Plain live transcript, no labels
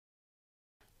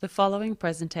The following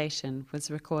presentation was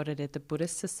recorded at the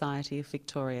Buddhist Society of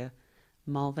Victoria,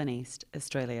 Malvern East,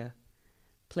 Australia.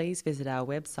 Please visit our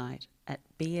website at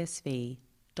bsv.net.au.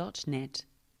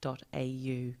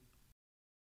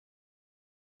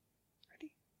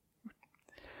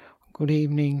 Good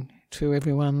evening to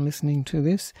everyone listening to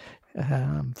this.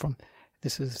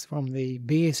 This is from the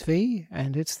BSV,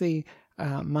 and it's the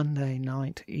Monday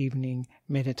night evening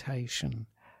meditation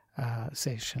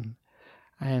session.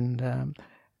 And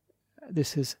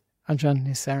this is Ajahn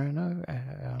Nissarano.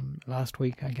 Last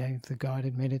week I gave the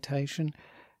guided meditation,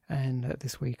 and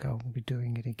this week I will be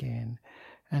doing it again.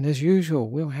 And as usual,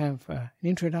 we'll have an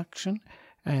introduction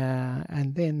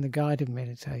and then the guided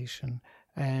meditation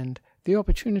and the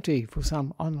opportunity for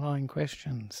some online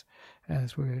questions,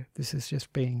 as this is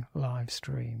just being live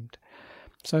streamed.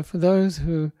 So for those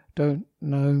who don't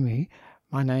know me,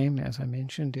 my name, as I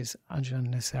mentioned, is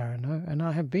Ajahn Nissarano, and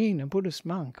I have been a Buddhist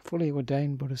monk, fully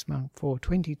ordained Buddhist monk, for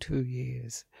 22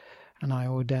 years. And I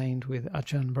ordained with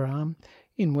Ajahn Brahm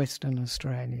in Western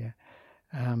Australia.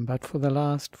 But for the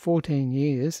last 14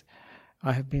 years,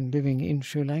 I have been living in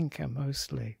Sri Lanka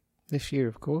mostly. This year,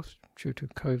 of course, due to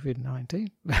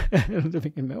COVID-19,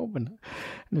 living in Melbourne,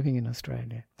 living in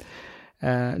Australia.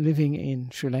 Living in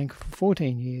Sri Lanka for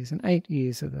 14 years, and 8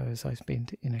 years of those I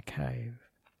spent in a cave.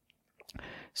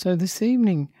 So this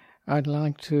evening I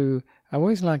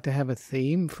always like to have a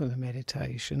theme for the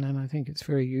meditation, and I think it's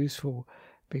very useful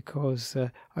because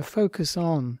I focus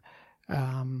on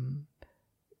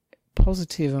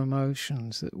positive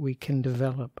emotions that we can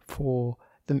develop for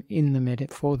the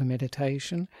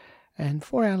meditation and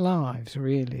for our lives,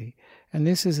 really. And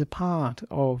this is a part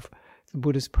of the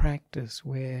Buddhist practice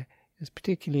where,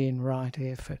 particularly in right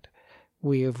effort,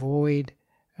 we avoid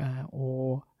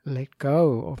or let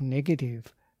go of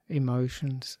negative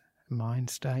emotions, mind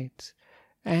states,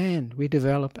 and we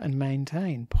develop and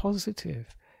maintain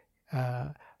positive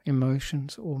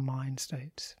emotions or mind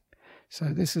states. So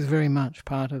this is very much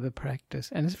part of the practice,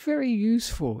 and it's very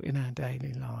useful in our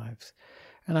daily lives.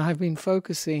 And I have been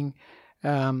focusing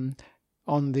on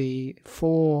the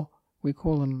four, we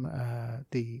call them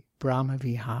the Brahma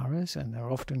Viharas, and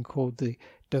they're often called the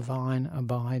divine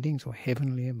abidings or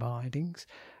heavenly abidings.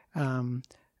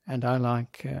 And I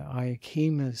like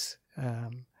Ayakima's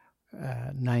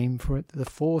name for it, the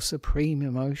four supreme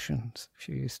emotions,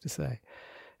 she used to say.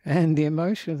 And the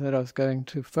emotion that I was going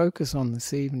to focus on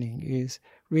this evening is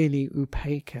really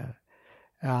upekkha,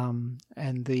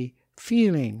 and the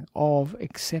feeling of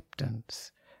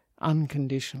acceptance,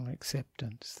 unconditional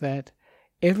acceptance, that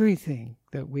everything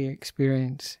that we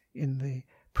experience in the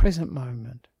present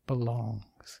moment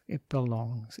belongs. It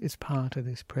belongs. It's part of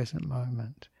this present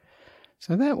moment.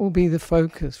 So that will be the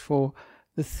focus for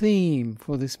the theme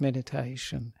for this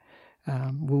meditation,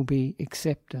 will be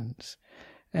acceptance.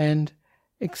 And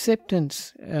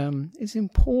acceptance is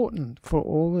important for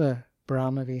all the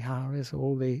Brahma Viharas,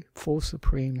 all the four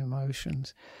supreme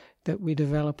emotions, that we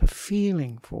develop a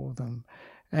feeling for them.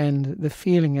 And the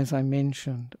feeling, as I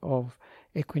mentioned, of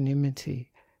equanimity,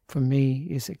 for me,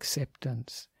 is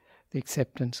acceptance, the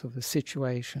acceptance of the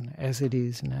situation as it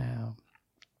is now.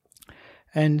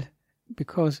 And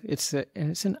because it's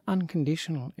an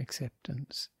unconditional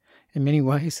acceptance. In many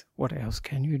ways, what else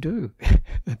can you do?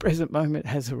 The present moment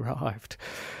has arrived,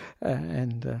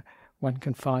 and one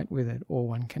can fight with it, or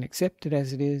one can accept it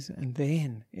as it is, and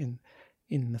then in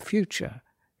the future,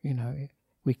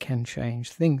 we can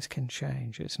change. Things can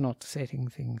change. It's not setting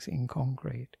things in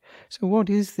concrete. So what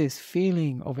is this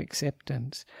feeling of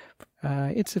acceptance?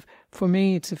 For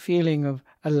me, it's a feeling of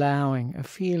allowing, a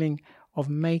feeling of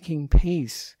making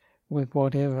peace with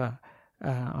whatever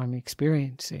I'm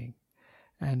experiencing.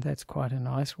 And that's quite a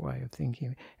nice way of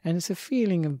thinking. And it's a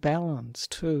feeling of balance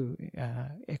too,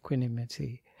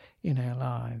 equanimity in our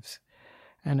lives.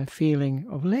 And a feeling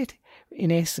of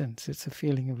in essence, it's a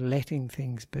feeling of letting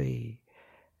things be.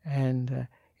 And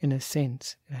in a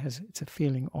sense, it's a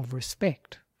feeling of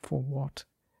respect for what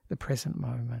the present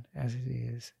moment as it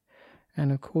is.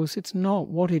 And of course, it's not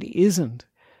what it isn't,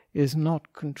 is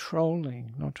not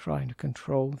controlling, not trying to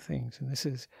control things. And this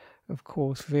is, of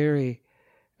course, very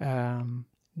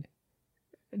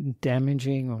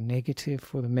damaging or negative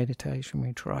for the meditation.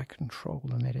 We try to control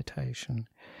the meditation.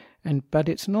 But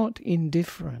it's not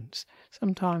indifference.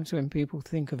 Sometimes when people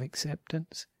think of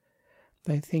acceptance,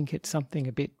 they think it's something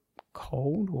a bit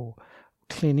cold or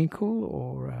clinical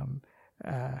or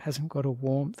hasn't got a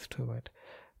warmth to it.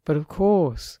 But of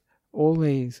course, all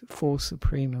these four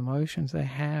supreme emotions, they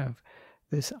have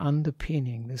this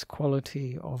underpinning, this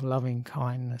quality of loving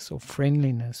kindness or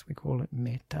friendliness, we call it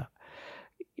metta,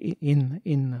 in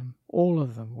them, all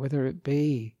of them, whether it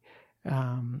be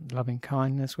loving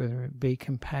kindness, whether it be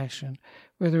compassion,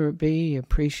 whether it be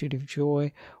appreciative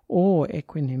joy or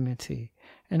equanimity.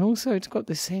 And also it's got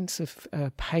the sense of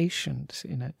patience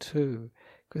in it too,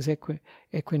 because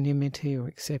equanimity or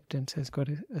acceptance has got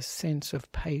a sense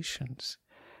of patience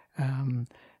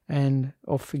and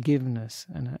of forgiveness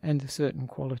and a certain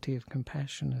quality of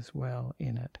compassion as well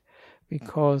in it,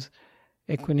 because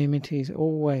equanimity is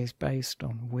always based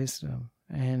on wisdom.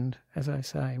 And as I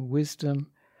say, wisdom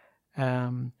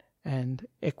and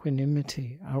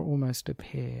equanimity are almost a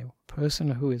pair. A person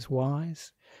who is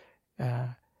wise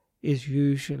is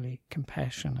usually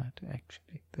compassionate,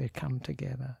 actually. They come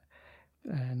together.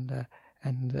 And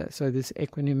so this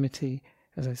equanimity,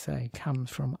 as I say, comes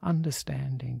from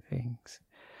understanding things.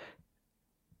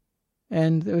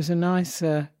 And there was a nice,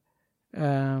 it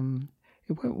won't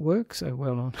work so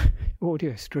well on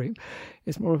audio stream,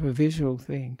 it's more of a visual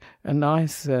thing. A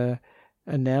nice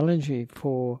analogy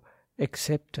for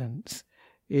acceptance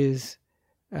is,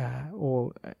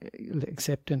 or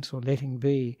acceptance or letting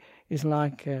be, is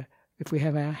like if we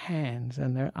have our hands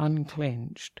and they're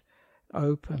unclenched,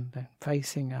 open and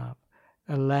facing up,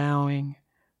 allowing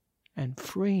and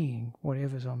freeing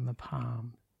whatever's on the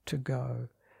palm to go.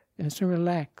 And it's a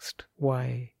relaxed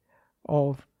way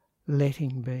of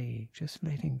letting be, just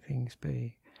letting things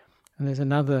be. And there's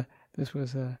another, this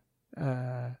was a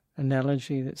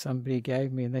analogy that somebody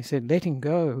gave me, and they said letting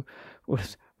go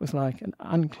was like an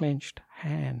unclenched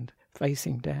hand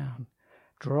facing down,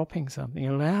 dropping something,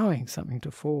 allowing something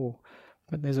to fall.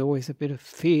 But there's always a bit of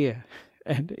fear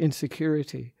and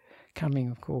insecurity coming,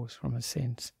 of course, from a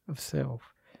sense of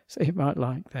self. So you might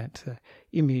like that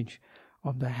image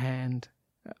of the hand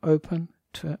open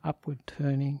to upward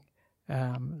turning,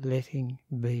 letting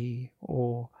be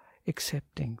or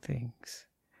accepting things,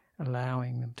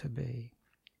 allowing them to be.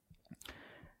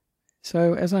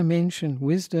 So as I mentioned,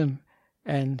 wisdom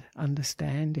and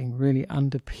understanding really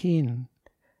underpin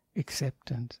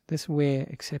acceptance. This is where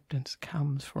acceptance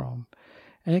comes from.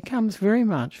 And it comes very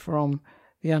much from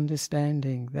the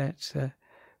understanding that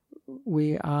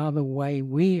we are the way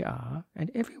we are,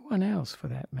 and everyone else for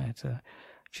that matter,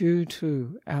 due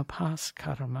to our past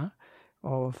karma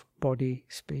of body,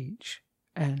 speech,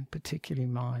 and particularly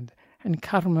mind. And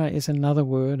karma is another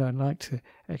word, I'd like to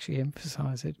actually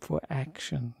emphasize it, for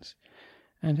actions.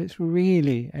 And it's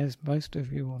really, as most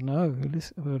of you will know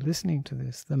who are listening to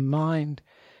this, the mind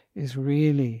is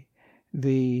really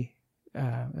the,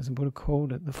 as the Buddha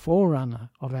called it, the forerunner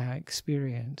of our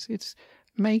experience. It's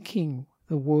making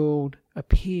the world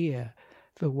appear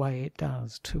the way it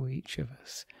does to each of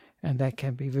us. And that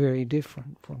can be very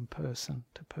different from person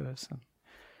to person.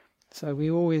 So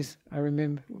I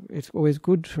remember, it's always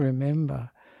good to remember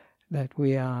that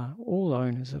we are all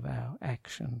owners of our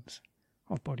actions,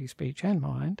 of body, speech and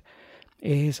mind,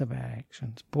 heirs of our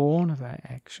actions, born of our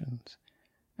actions,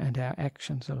 and our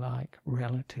actions are like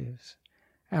relatives.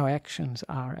 Our actions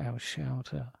are our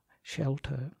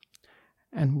shelter,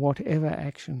 and whatever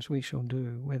actions we shall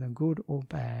do, whether good or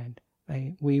bad,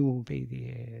 we will be the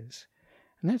heirs.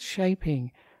 And that's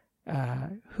shaping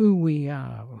who we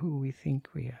are, or who we think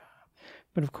we are.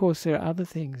 But of course there are other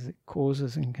things that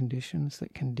causes and conditions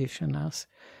that condition us,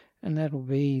 and that'll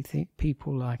be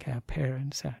people like our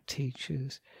parents, our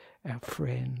teachers, our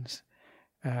friends,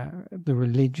 the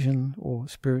religion or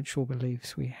spiritual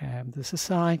beliefs we have, the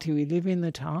society we live in,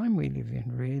 the time we live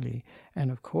in, really, and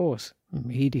of course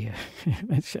media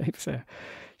that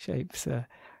shapes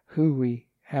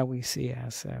how we see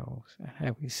ourselves and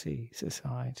how we see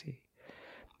society.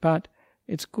 But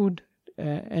it's good,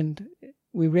 and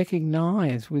we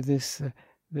recognise with this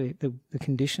the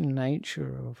conditioned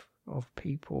nature of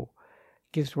people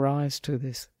gives rise to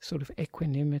this sort of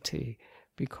equanimity,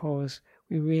 because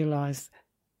we realise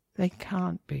we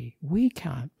can't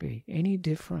be any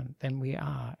different than we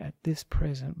are at this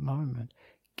present moment,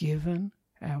 given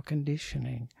our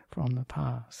conditioning from the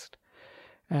past.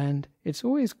 And it's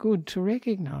always good to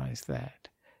recognise that,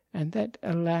 and that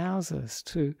allows us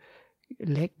to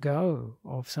let go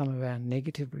of some of our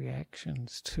negative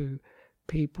reactions to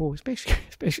people,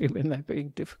 especially when they're being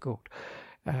difficult,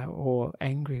 or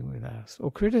angry with us,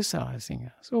 or criticising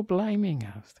us, or blaming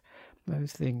us.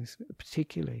 Those things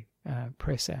particularly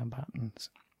press our buttons.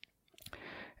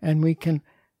 And we can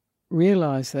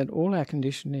realise that all our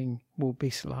conditioning will be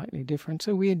slightly different.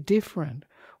 So we are different,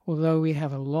 although we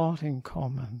have a lot in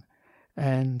common.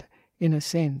 And in a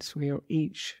sense, we are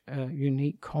each a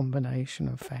unique combination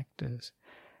of factors.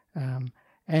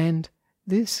 And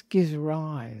this gives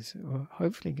rise, or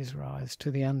hopefully gives rise, to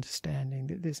the understanding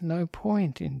that there's no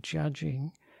point in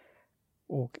judging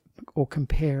or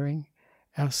comparing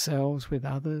ourselves with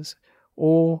others,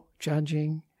 or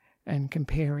judging and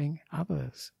comparing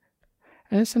others.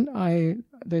 And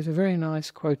there's a very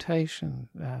nice quotation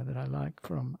that I like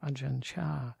from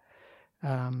Ajahn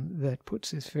that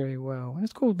puts this very well. And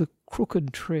it's called The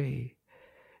Crooked Tree.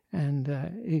 And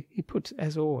he puts,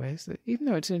 as always, that even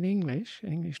though it's in English,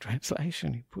 an English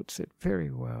translation, he puts it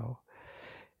very well.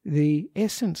 The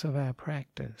essence of our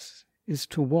practice is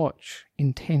to watch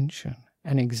intention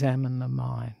and examine the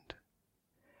mind.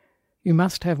 You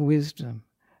must have wisdom.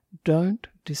 Don't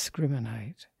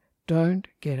discriminate. Don't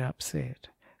get upset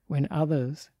with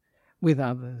others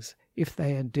if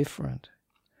they are different.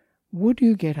 Would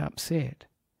you get upset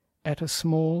at a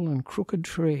small and crooked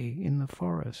tree in the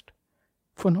forest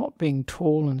for not being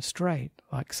tall and straight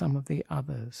like some of the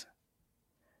others?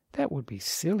 That would be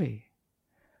silly.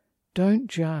 Don't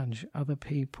judge other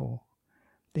people.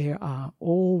 There are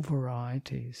all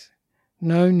varieties.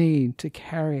 No need to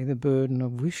carry the burden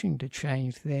of wishing to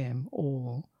change them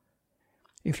all.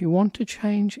 If you want to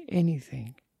change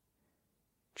anything,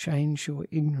 change your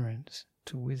ignorance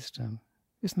to wisdom.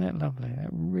 Isn't that lovely? That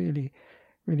really,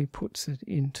 really puts it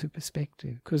into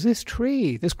perspective. Because this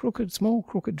tree, this small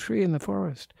crooked tree in the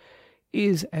forest,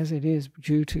 is as it is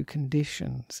due to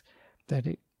conditions that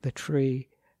the tree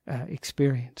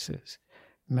experiences.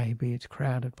 Maybe it's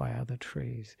crowded by other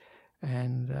trees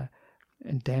and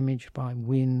damaged by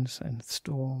winds and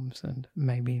storms, and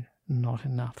maybe not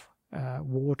enough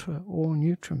water or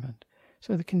nutriment.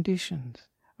 So the conditions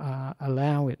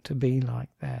allow it to be like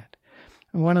that.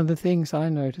 And one of the things I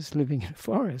noticed living in a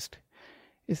forest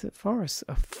is that forests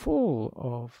are full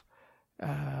of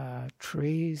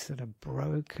trees that are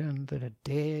broken, that are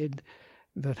dead,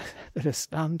 that are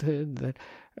stunted, that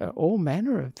all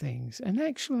manner of things. And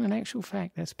in actual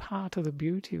fact, that's part of the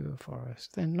beauty of a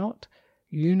forest. They're not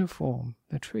uniform.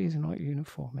 The trees are not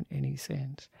uniform in any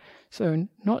sense. So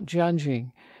not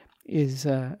judging is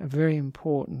a very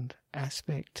important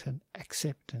aspect to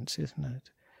acceptance, isn't it?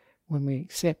 When we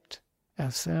accept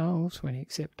ourselves, when we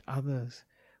accept others,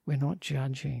 we're not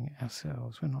judging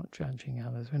ourselves, we're not judging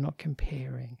others, we're not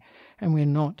comparing, and we're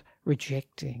not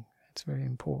rejecting. That's very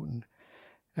important.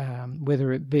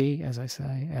 Whether it be, as I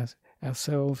say, as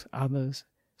ourselves, others,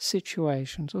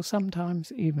 situations, or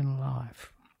sometimes even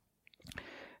life.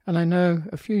 And I know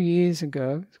a few years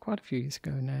ago, it's quite a few years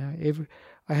ago now,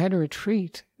 I had a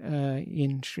retreat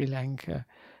in Sri Lanka,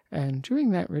 and during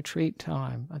that retreat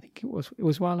time, I think it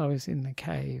was while I was in the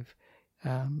cave,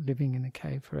 living in the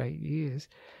cave for 8 years,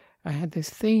 I had this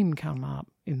theme come up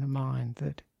in the mind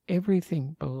that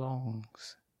everything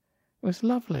belongs. It was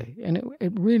lovely, and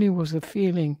it really was a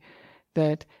feeling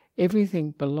that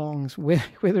everything belongs,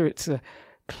 whether it's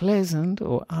pleasant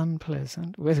or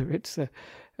unpleasant, whether it's the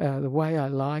way I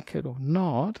like it or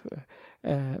not,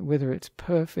 whether it's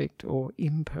perfect or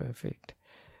imperfect.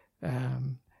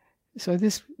 So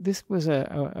this was gave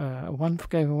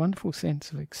a wonderful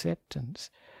sense of acceptance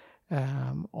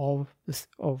of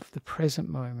the present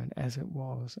moment as it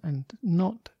was, and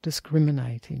not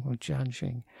discriminating or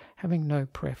judging, having no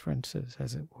preferences,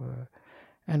 as it were.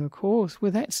 And of course,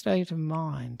 with that state of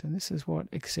mind, and this is what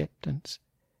acceptance,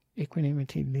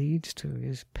 equanimity leads to,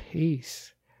 is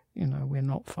peace. We're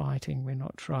not fighting, we're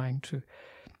not trying to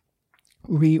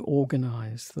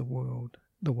reorganize the world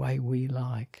the way we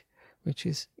like, which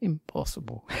is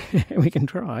impossible. We can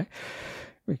try.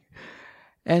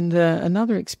 And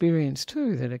another experience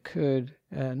too that occurred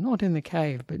not in the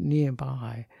cave but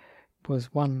nearby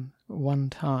was one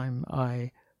time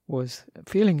I was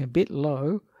feeling a bit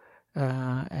low,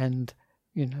 and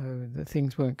the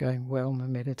things weren't going well in the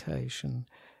meditation,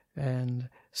 and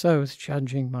so I was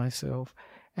judging myself,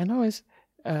 and I was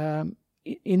on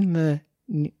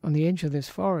the edge of this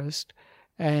forest,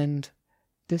 and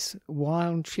this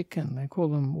wild chicken, they call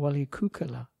them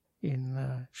walikukala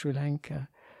in Sri Lanka,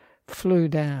 flew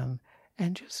down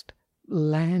and just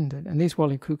landed. And these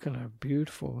walikukala are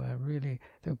beautiful.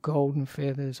 They're golden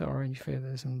feathers, orange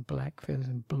feathers, and black feathers,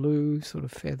 and blue sort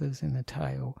of feathers in the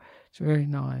tail. It's very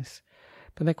nice.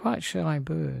 But they're quite shy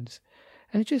birds.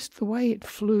 And just the way it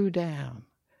flew down,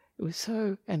 it was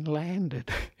so, and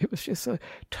landed, it was just so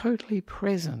totally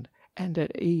present and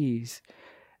at ease,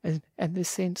 and this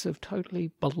sense of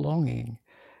totally belonging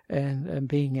and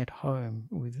being at home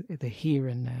with the here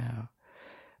and now.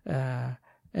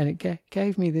 And it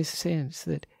gave me this sense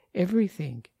that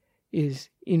everything is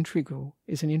an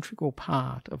integral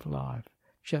part of life,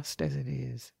 just as it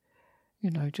is,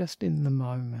 just in the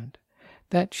moment.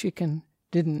 That chicken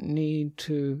didn't need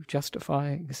to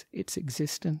justify its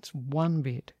existence one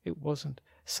bit. It wasn't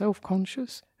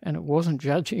self-conscious, and it wasn't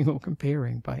judging or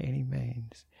comparing by any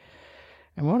means.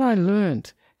 And what I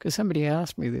learnt, because somebody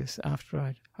asked me this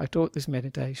after I taught this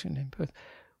meditation in Perth.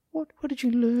 What did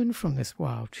you learn from this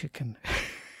wild chicken?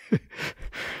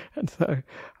 And so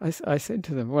I said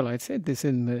to them, well, I said this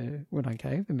when I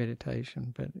gave the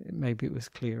meditation, but maybe it was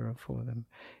clearer for them.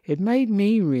 It made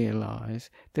me realize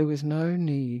there was no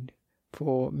need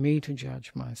for me to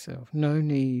judge myself, no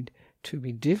need to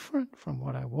be different from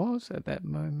what I was at that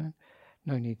moment,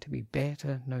 no need to be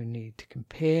better, no need to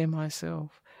compare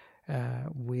myself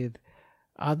with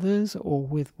others or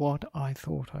with what I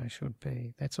thought I should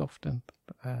be. That's often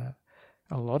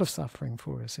a lot of suffering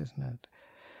for us, isn't it?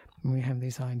 When we have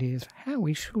these ideas of how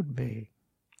we should be.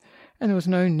 And there was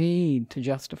no need to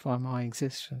justify my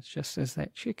existence, just as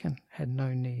that chicken had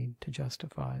no need to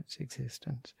justify its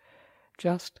existence.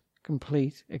 Just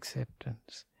complete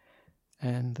acceptance.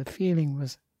 And the feeling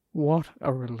was, what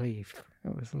a relief.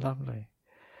 It was lovely.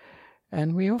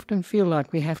 And we often feel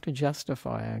like we have to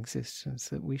justify our existence,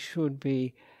 that we should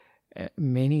be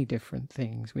many different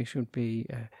things. We should be,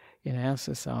 in our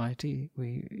society,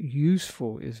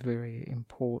 useful is very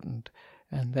important,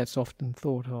 and that's often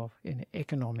thought of in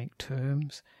economic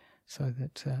terms, so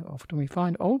that often we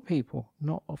find old people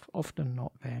often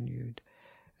not valued.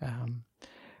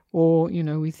 Or,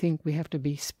 we think we have to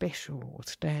be special or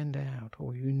stand out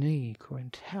or unique or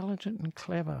intelligent and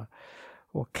clever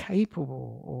or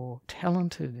capable or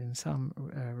talented in some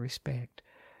respect.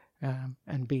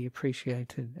 And be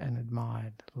appreciated and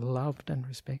admired, loved and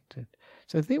respected.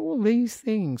 So all these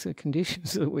things are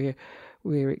conditions that we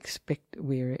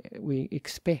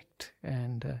expect,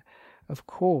 and of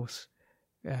course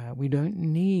we don't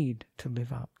need to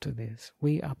live up to this.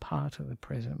 We are part of the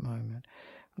present moment,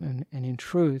 and in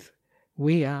truth,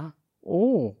 we are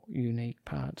all unique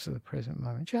parts of the present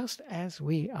moment, just as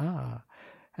we are,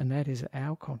 and that is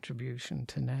our contribution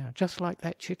to now. Just like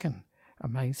that chicken,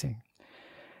 amazing.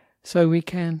 So we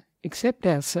can accept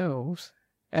ourselves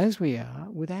as we are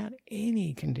without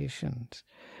any conditions.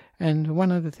 And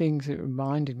one of the things it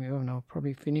reminded me of, and I'll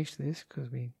probably finish this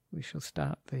because we shall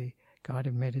start the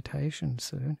guided meditation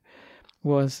soon,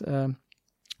 was a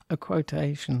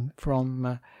quotation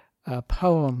from a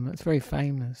poem that's very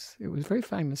famous. It was very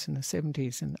famous in the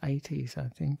 70s and 80s, I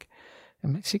think,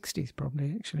 and 60s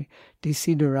probably actually,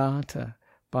 Desiderata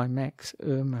by Max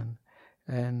Ehrmann.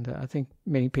 And I think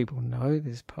many people know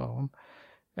this poem.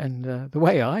 And the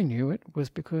way I knew it was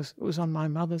because it was on my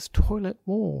mother's toilet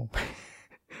wall.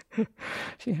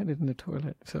 She had it in the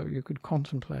toilet, so you could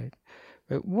contemplate.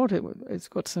 But it's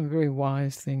got some very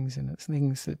wise things in it,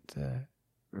 things that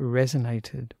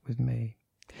resonated with me.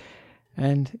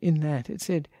 And in that it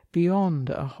said, beyond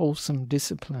a wholesome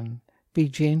discipline, be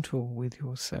gentle with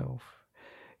yourself.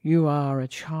 You are a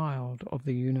child of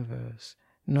the universe,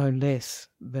 no less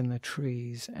than the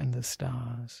trees and the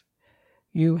stars.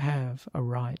 You have a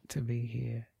right to be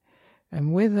here,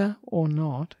 and whether or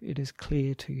not it is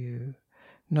clear to you,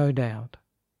 no doubt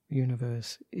the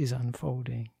universe is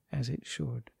unfolding as it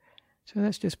should. So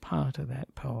that's just part of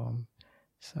that poem.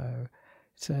 So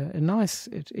it's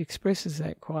it expresses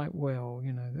that quite well,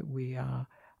 that we are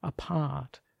a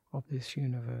part of this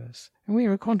universe, and we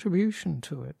are a contribution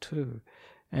to it too,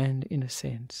 and in a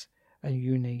sense, a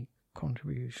unique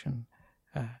contribution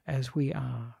as we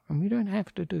are, and we don't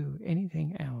have to do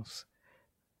anything else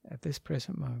at this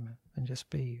present moment than just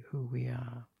be who we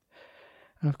are.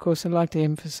 And of course, I'd like to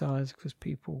emphasize, because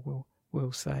people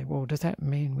will say, well, does that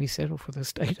mean we settle for the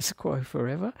status quo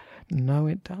forever? No,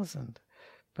 it doesn't.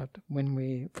 But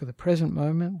for the present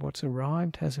moment, what's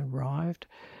arrived has arrived,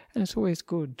 and it's always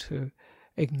good to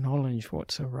acknowledge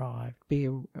what's arrived, be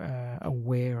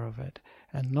aware of it,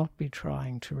 and not be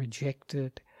trying to reject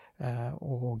it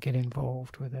or get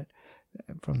involved with it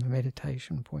from the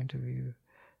meditation point of view.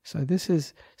 So this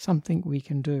is something we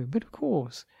can do. But of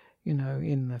course,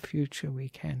 in the future we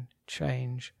can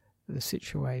change the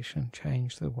situation,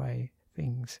 change the way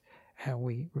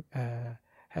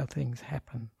how things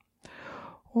happen.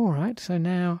 All right, so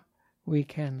now we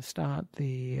can start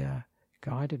the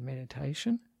guided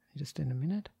meditation just in a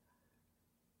minute.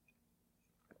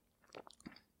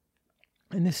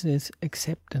 And this is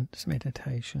acceptance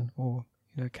meditation, or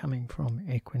coming from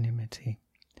equanimity.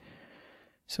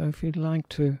 So if you'd like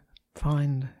to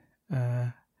find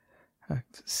a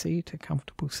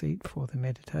comfortable seat for the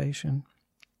meditation,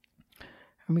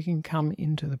 and we can come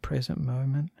into the present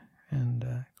moment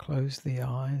and close the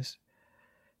eyes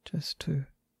just to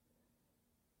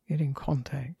get in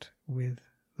contact with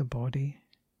the body.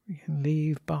 We can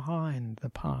leave behind the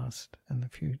past and the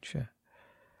future.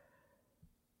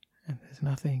 And there's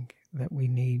nothing that we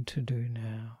need to do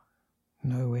now,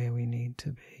 nowhere we need to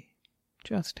be,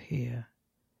 just here.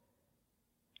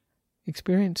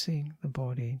 Experiencing the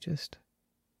body, just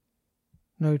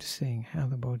noticing how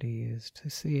the body is, to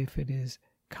see if it is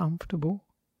comfortable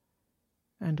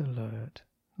and alert,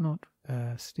 not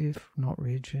stiff, not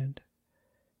rigid,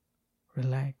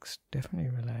 relaxed, definitely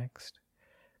relaxed,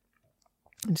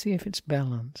 and see if it's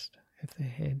balanced, if the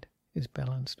head is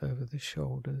balanced over the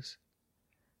shoulders.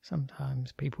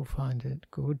 Sometimes people find it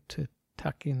good to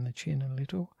tuck in the chin a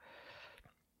little,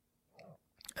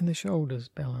 and the shoulders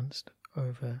balanced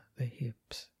over the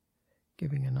hips,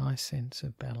 giving a nice sense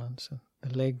of balance.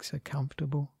 The legs are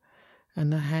comfortable,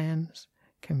 and the hands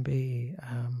can be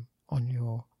on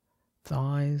your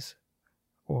thighs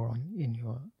or in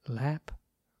your lap,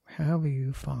 however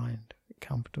you find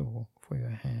comfortable for your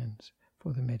hands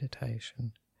for the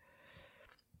meditation.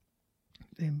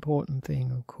 The important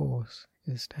thing, of course,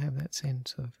 is to have that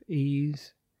sense of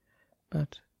ease,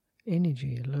 but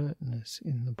energy, alertness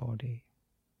in the body.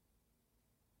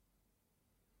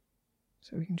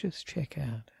 So we can just check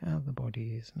out how the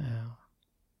body is now.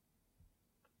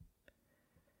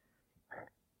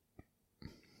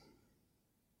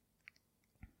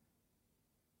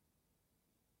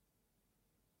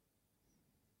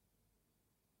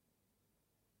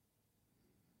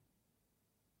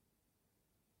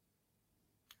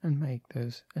 And make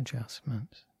those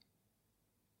adjustments.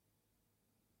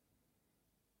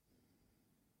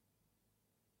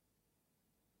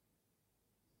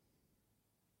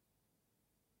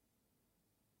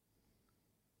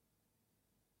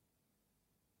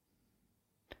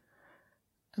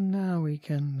 And now we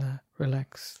can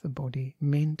relax the body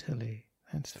mentally.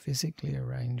 That's physically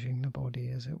arranging the body,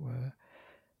 as it were.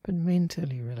 But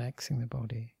mentally relaxing the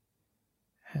body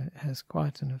has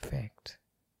quite an effect,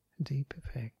 a deep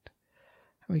effect.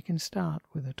 And we can start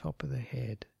with the top of the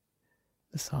head,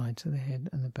 the sides of the head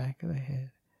and the back of the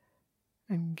head,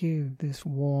 and give this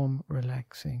warm,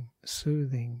 relaxing,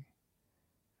 soothing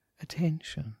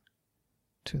attention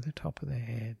to the top of the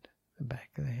head, the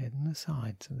back of the head and the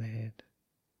sides of the head.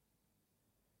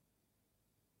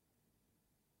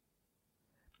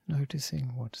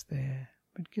 Noticing what's there,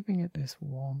 but giving it this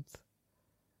warmth,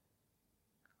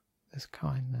 this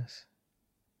kindness,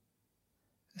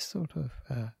 this sort of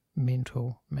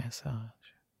mental massage.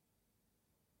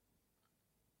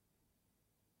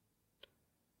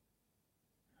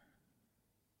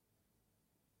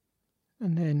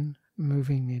 And then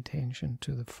moving the attention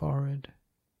to the forehead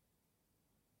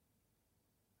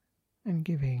and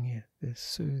giving it this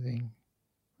soothing,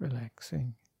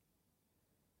 relaxing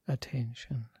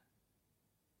attention.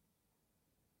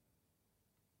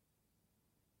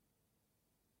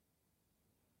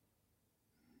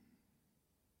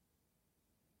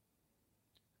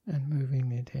 And moving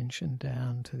the attention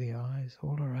down to the eyes,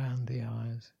 all around the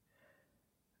eyes,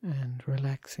 and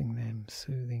relaxing them,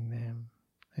 soothing them.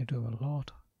 They do a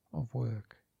lot of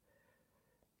work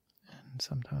and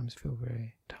sometimes feel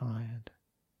very tired.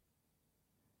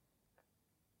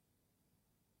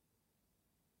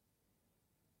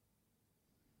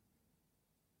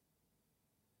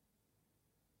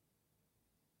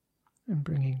 And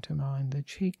bringing to mind the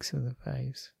cheeks of the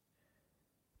face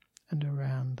and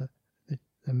around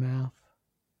the mouth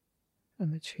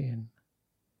and the chin,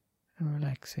 and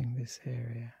relaxing this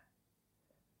area,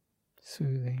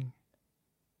 soothing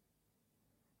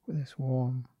with this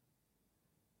warm,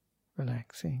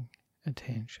 relaxing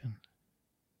attention.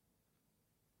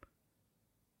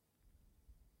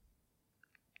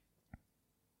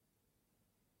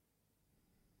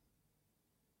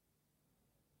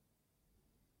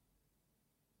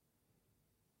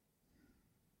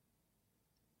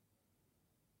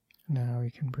 Now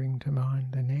we can bring to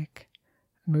mind the neck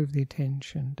and move the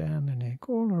attention down the neck,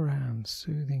 all around,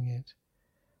 soothing it,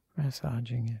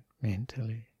 massaging it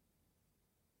mentally.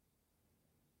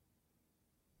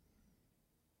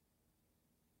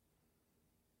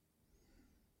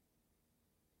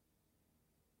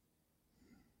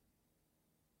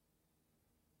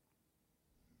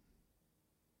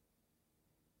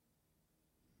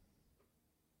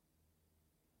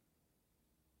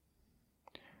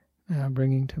 Now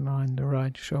bringing to mind the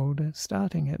right shoulder,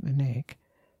 starting at the neck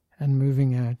and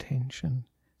moving our attention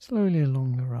slowly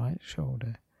along the right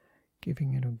shoulder,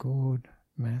 giving it a good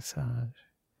massage,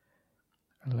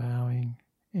 allowing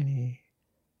any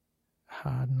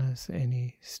hardness,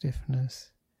 any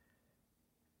stiffness,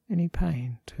 any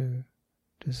pain to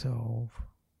dissolve,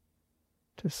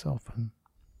 to soften.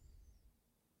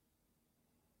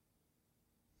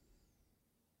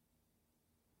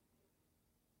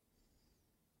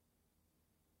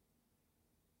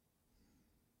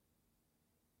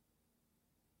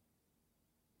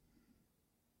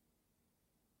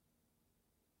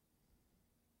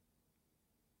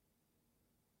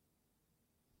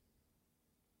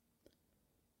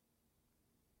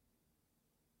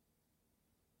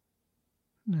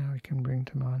 Now we can bring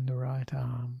to mind the right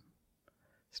arm,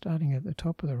 starting at the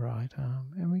top of the right arm,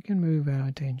 and we can move our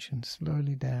attention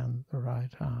slowly down the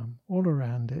right arm, all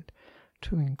around it,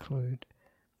 to include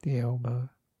the elbow,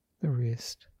 the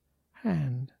wrist,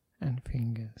 hand and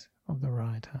fingers of the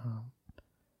right arm,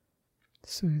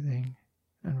 soothing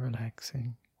and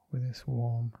relaxing with this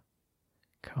warm,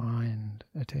 kind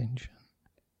attention.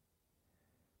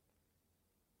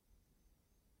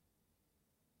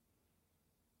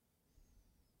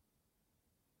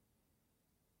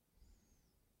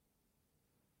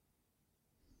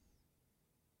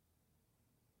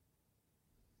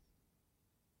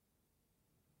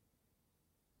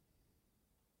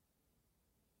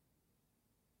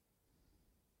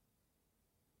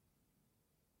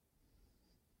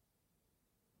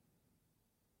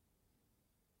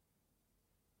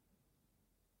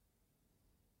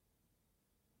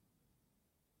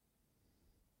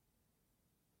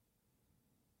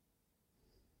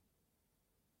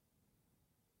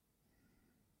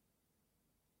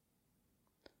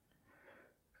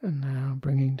 And now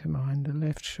bringing to mind the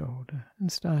left shoulder,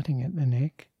 and starting at the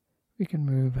neck, we can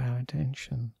move our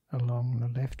attention along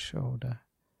the left shoulder,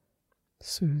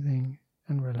 soothing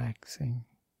and relaxing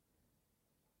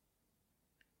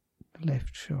the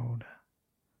left shoulder,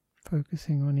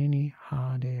 focusing on any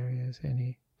hard areas,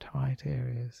 any tight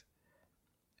areas,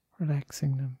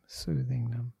 relaxing them, soothing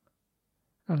them,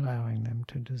 allowing them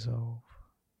to dissolve.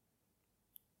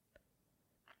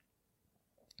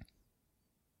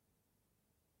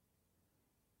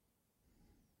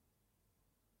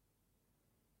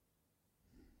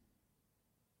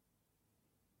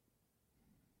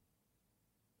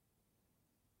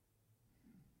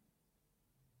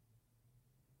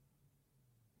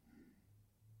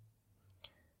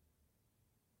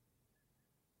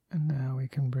 And now we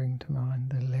can bring to mind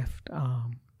the left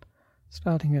arm,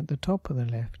 starting at the top of the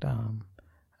left arm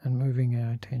and moving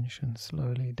our attention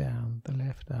slowly down the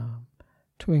left arm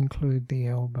to include the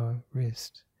elbow,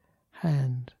 wrist,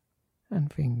 hand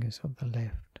and fingers of the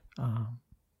left arm,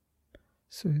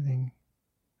 soothing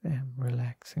them,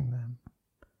 relaxing them,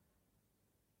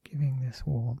 giving this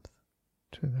warmth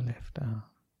to the left arm.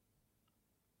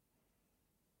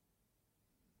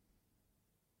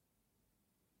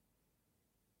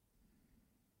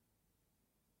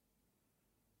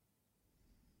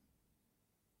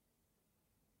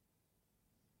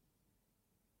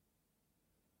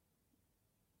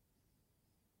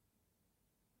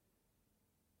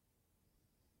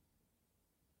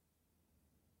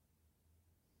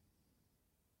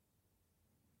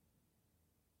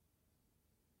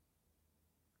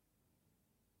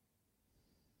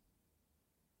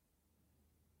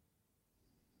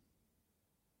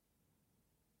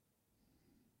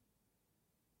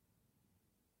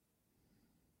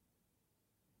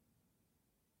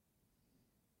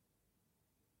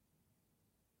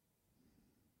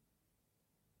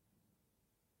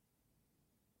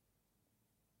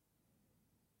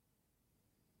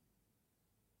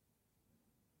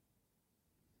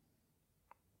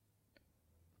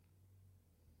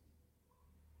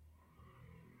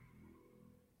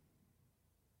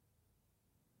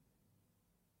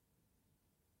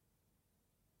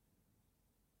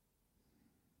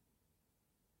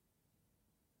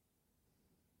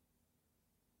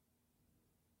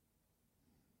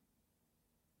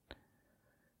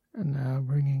 And now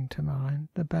bringing to mind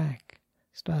the back,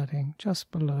 starting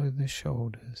just below the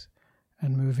shoulders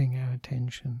and moving our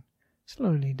attention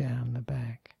slowly down the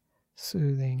back,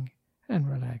 soothing and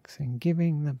relaxing,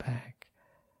 giving the back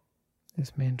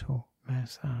this mental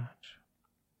massage,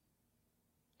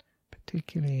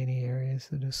 particularly any areas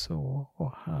that are sore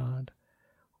or hard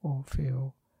or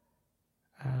feel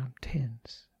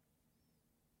tense.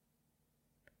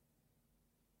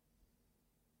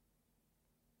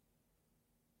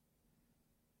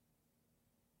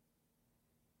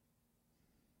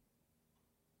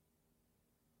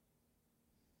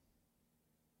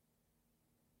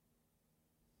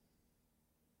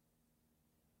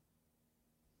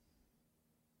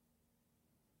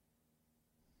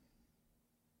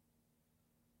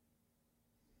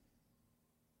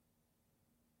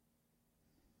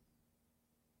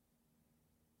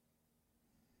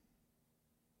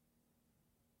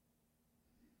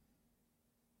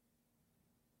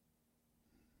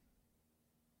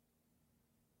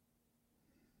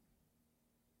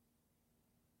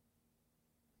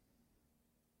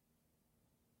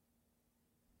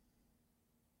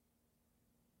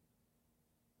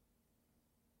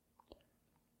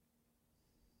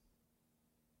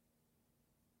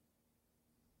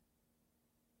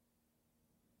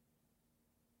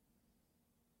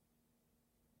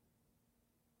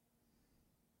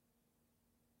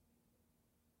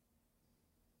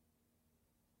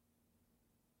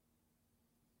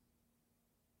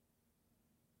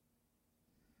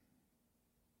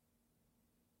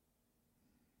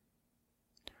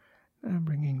 Now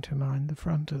bringing to mind the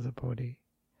front of the body,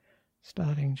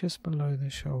 starting just below the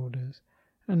shoulders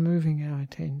and moving our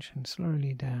attention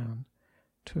slowly down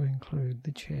to include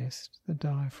the chest, the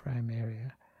diaphragm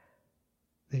area,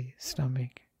 the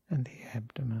stomach and the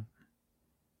abdomen,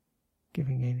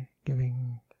 giving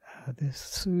this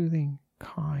soothing,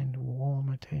 kind, warm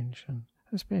attention,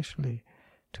 especially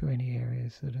to any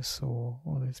areas that are sore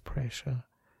or there's pressure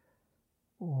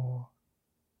or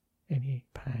any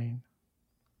pain.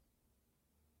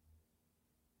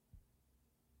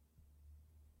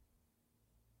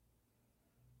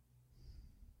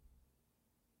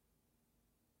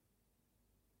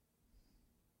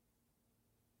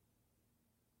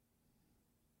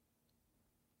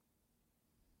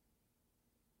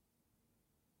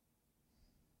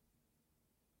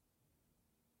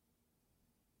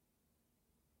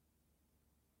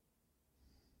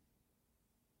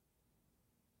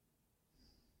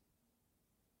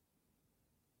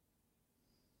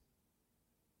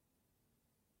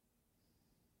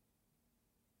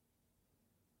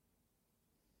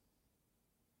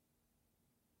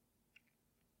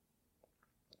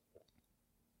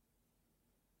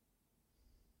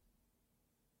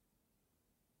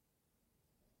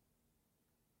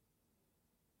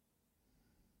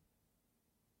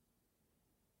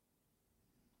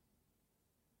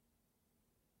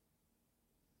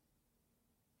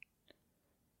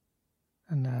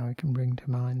 And now we can bring to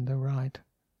mind the right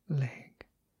leg,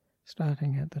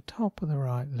 starting at the top of the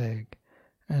right leg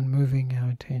and moving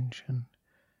our attention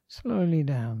slowly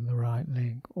down the right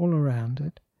leg, all around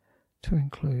it, to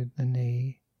include the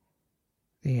knee,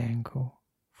 the ankle,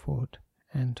 foot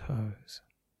and toes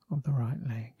of the right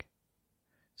leg,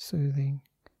 soothing,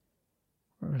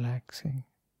 relaxing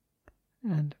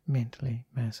and mentally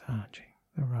massaging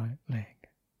the right leg.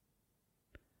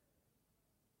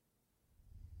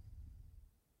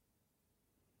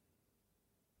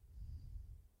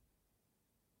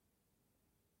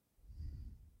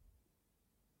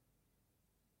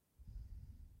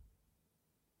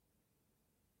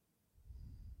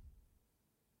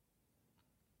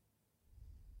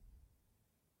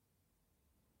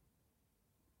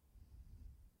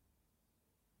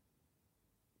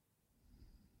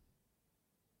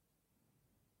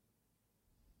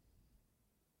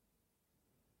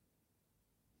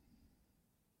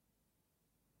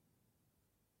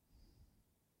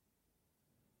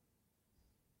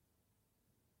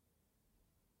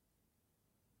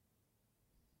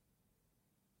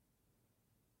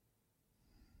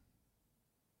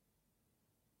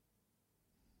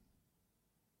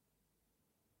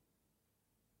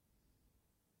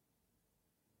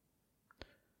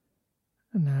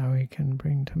 And now we can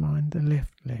bring to mind the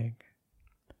left leg,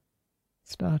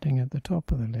 starting at the top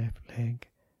of the left leg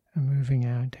and moving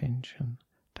our attention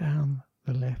down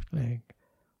the left leg,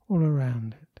 all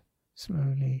around it,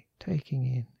 slowly taking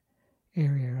in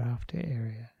area after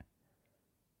area,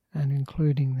 and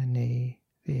including the knee,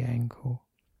 the ankle,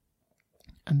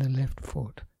 and the left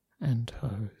foot and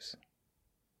toes,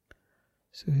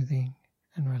 soothing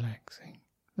and relaxing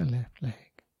the left leg.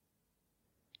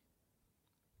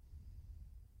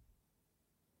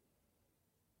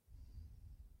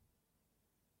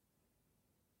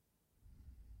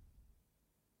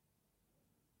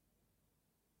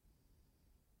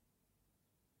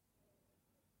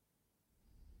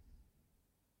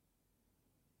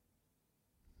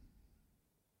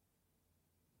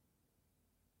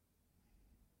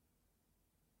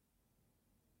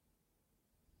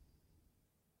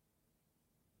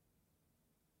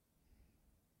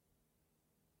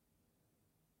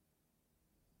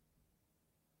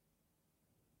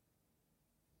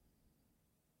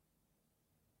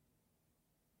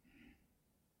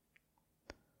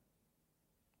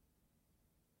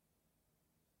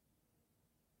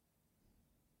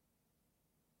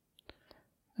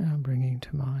 Now bringing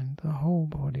to mind the whole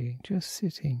body, just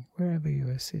sitting wherever you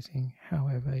are sitting,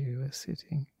 however you are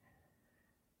sitting.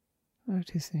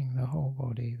 Noticing the whole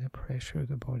body, the pressure of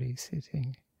the body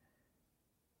sitting,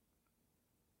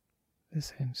 the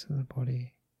sense of the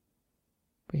body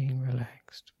being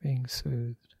relaxed, being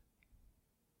soothed,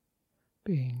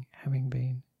 having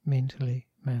been mentally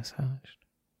massaged.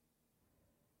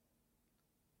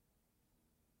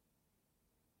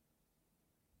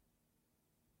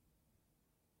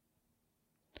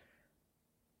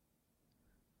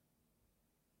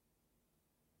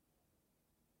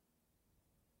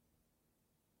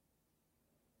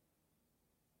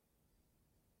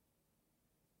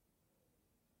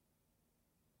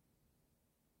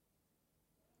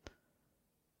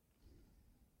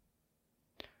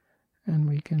 And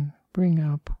we can bring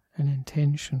up an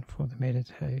intention for the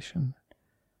meditation.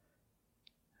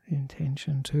 the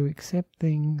intention to accept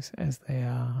things as they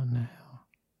are now.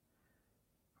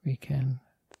 We can,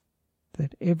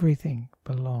 that everything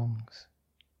belongs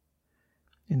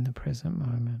in the present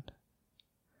moment,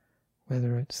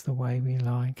 whether it's the way we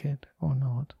like it or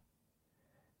not,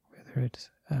 whether it's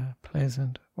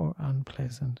pleasant or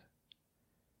unpleasant,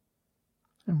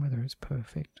 and whether it's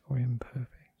perfect or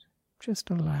imperfect. Just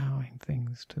allowing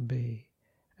things to be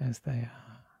as they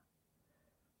are,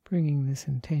 bringing this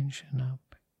intention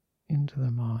up into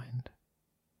the mind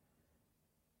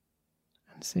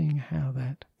and seeing how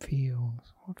that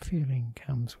feels, what feeling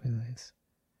comes with this.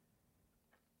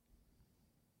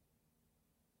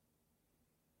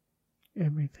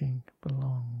 Everything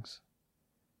belongs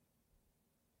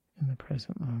in the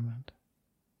present moment.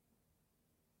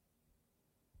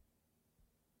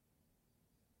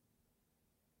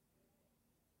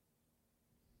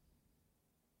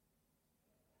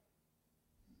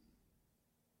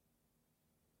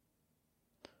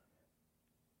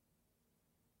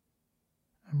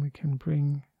 And we can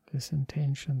bring this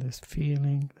intention, this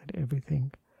feeling that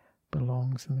everything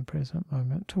belongs in the present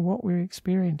moment to what we're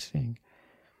experiencing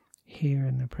here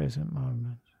in the present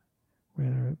moment,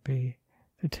 whether it be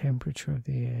the temperature of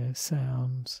the air,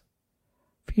 sounds,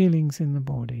 feelings in the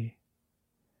body,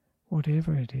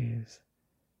 whatever it is,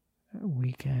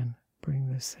 we can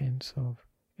bring this sense of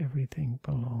everything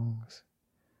belongs.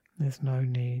 There's no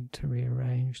need to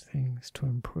rearrange things, to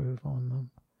improve on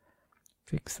them,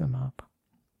 fix them up.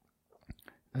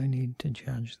 No need to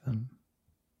judge them.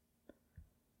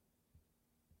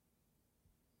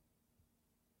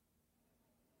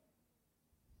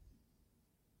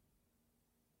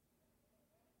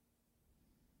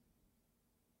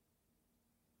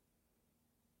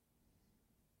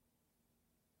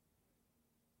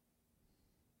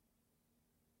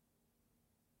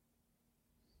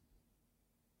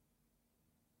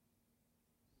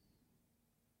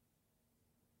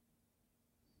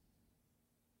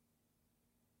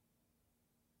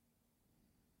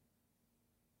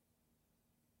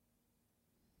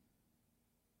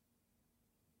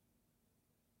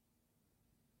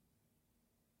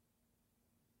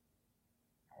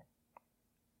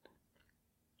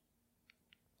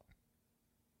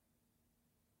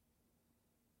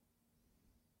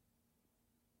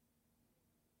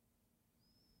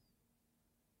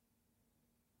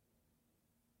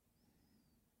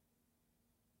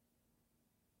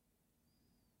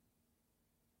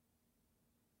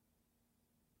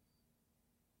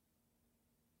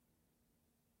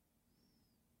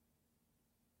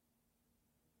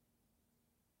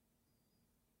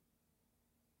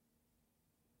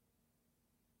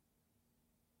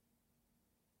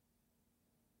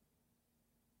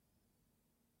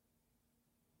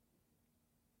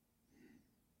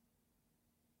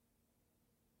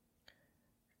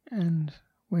 And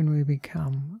when we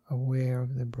become aware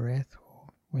of the breath, or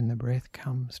when the breath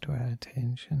comes to our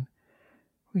attention,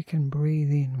 we can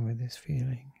breathe in with this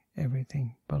feeling,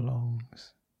 everything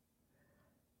belongs,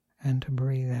 and to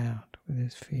breathe out with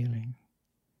this feeling,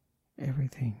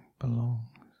 everything belongs.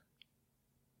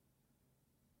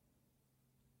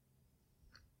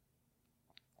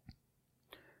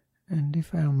 And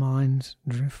if our minds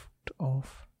drift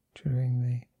off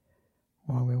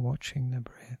while we're watching the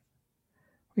breath,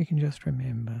 we can just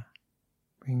remember,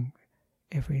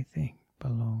 everything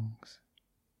belongs.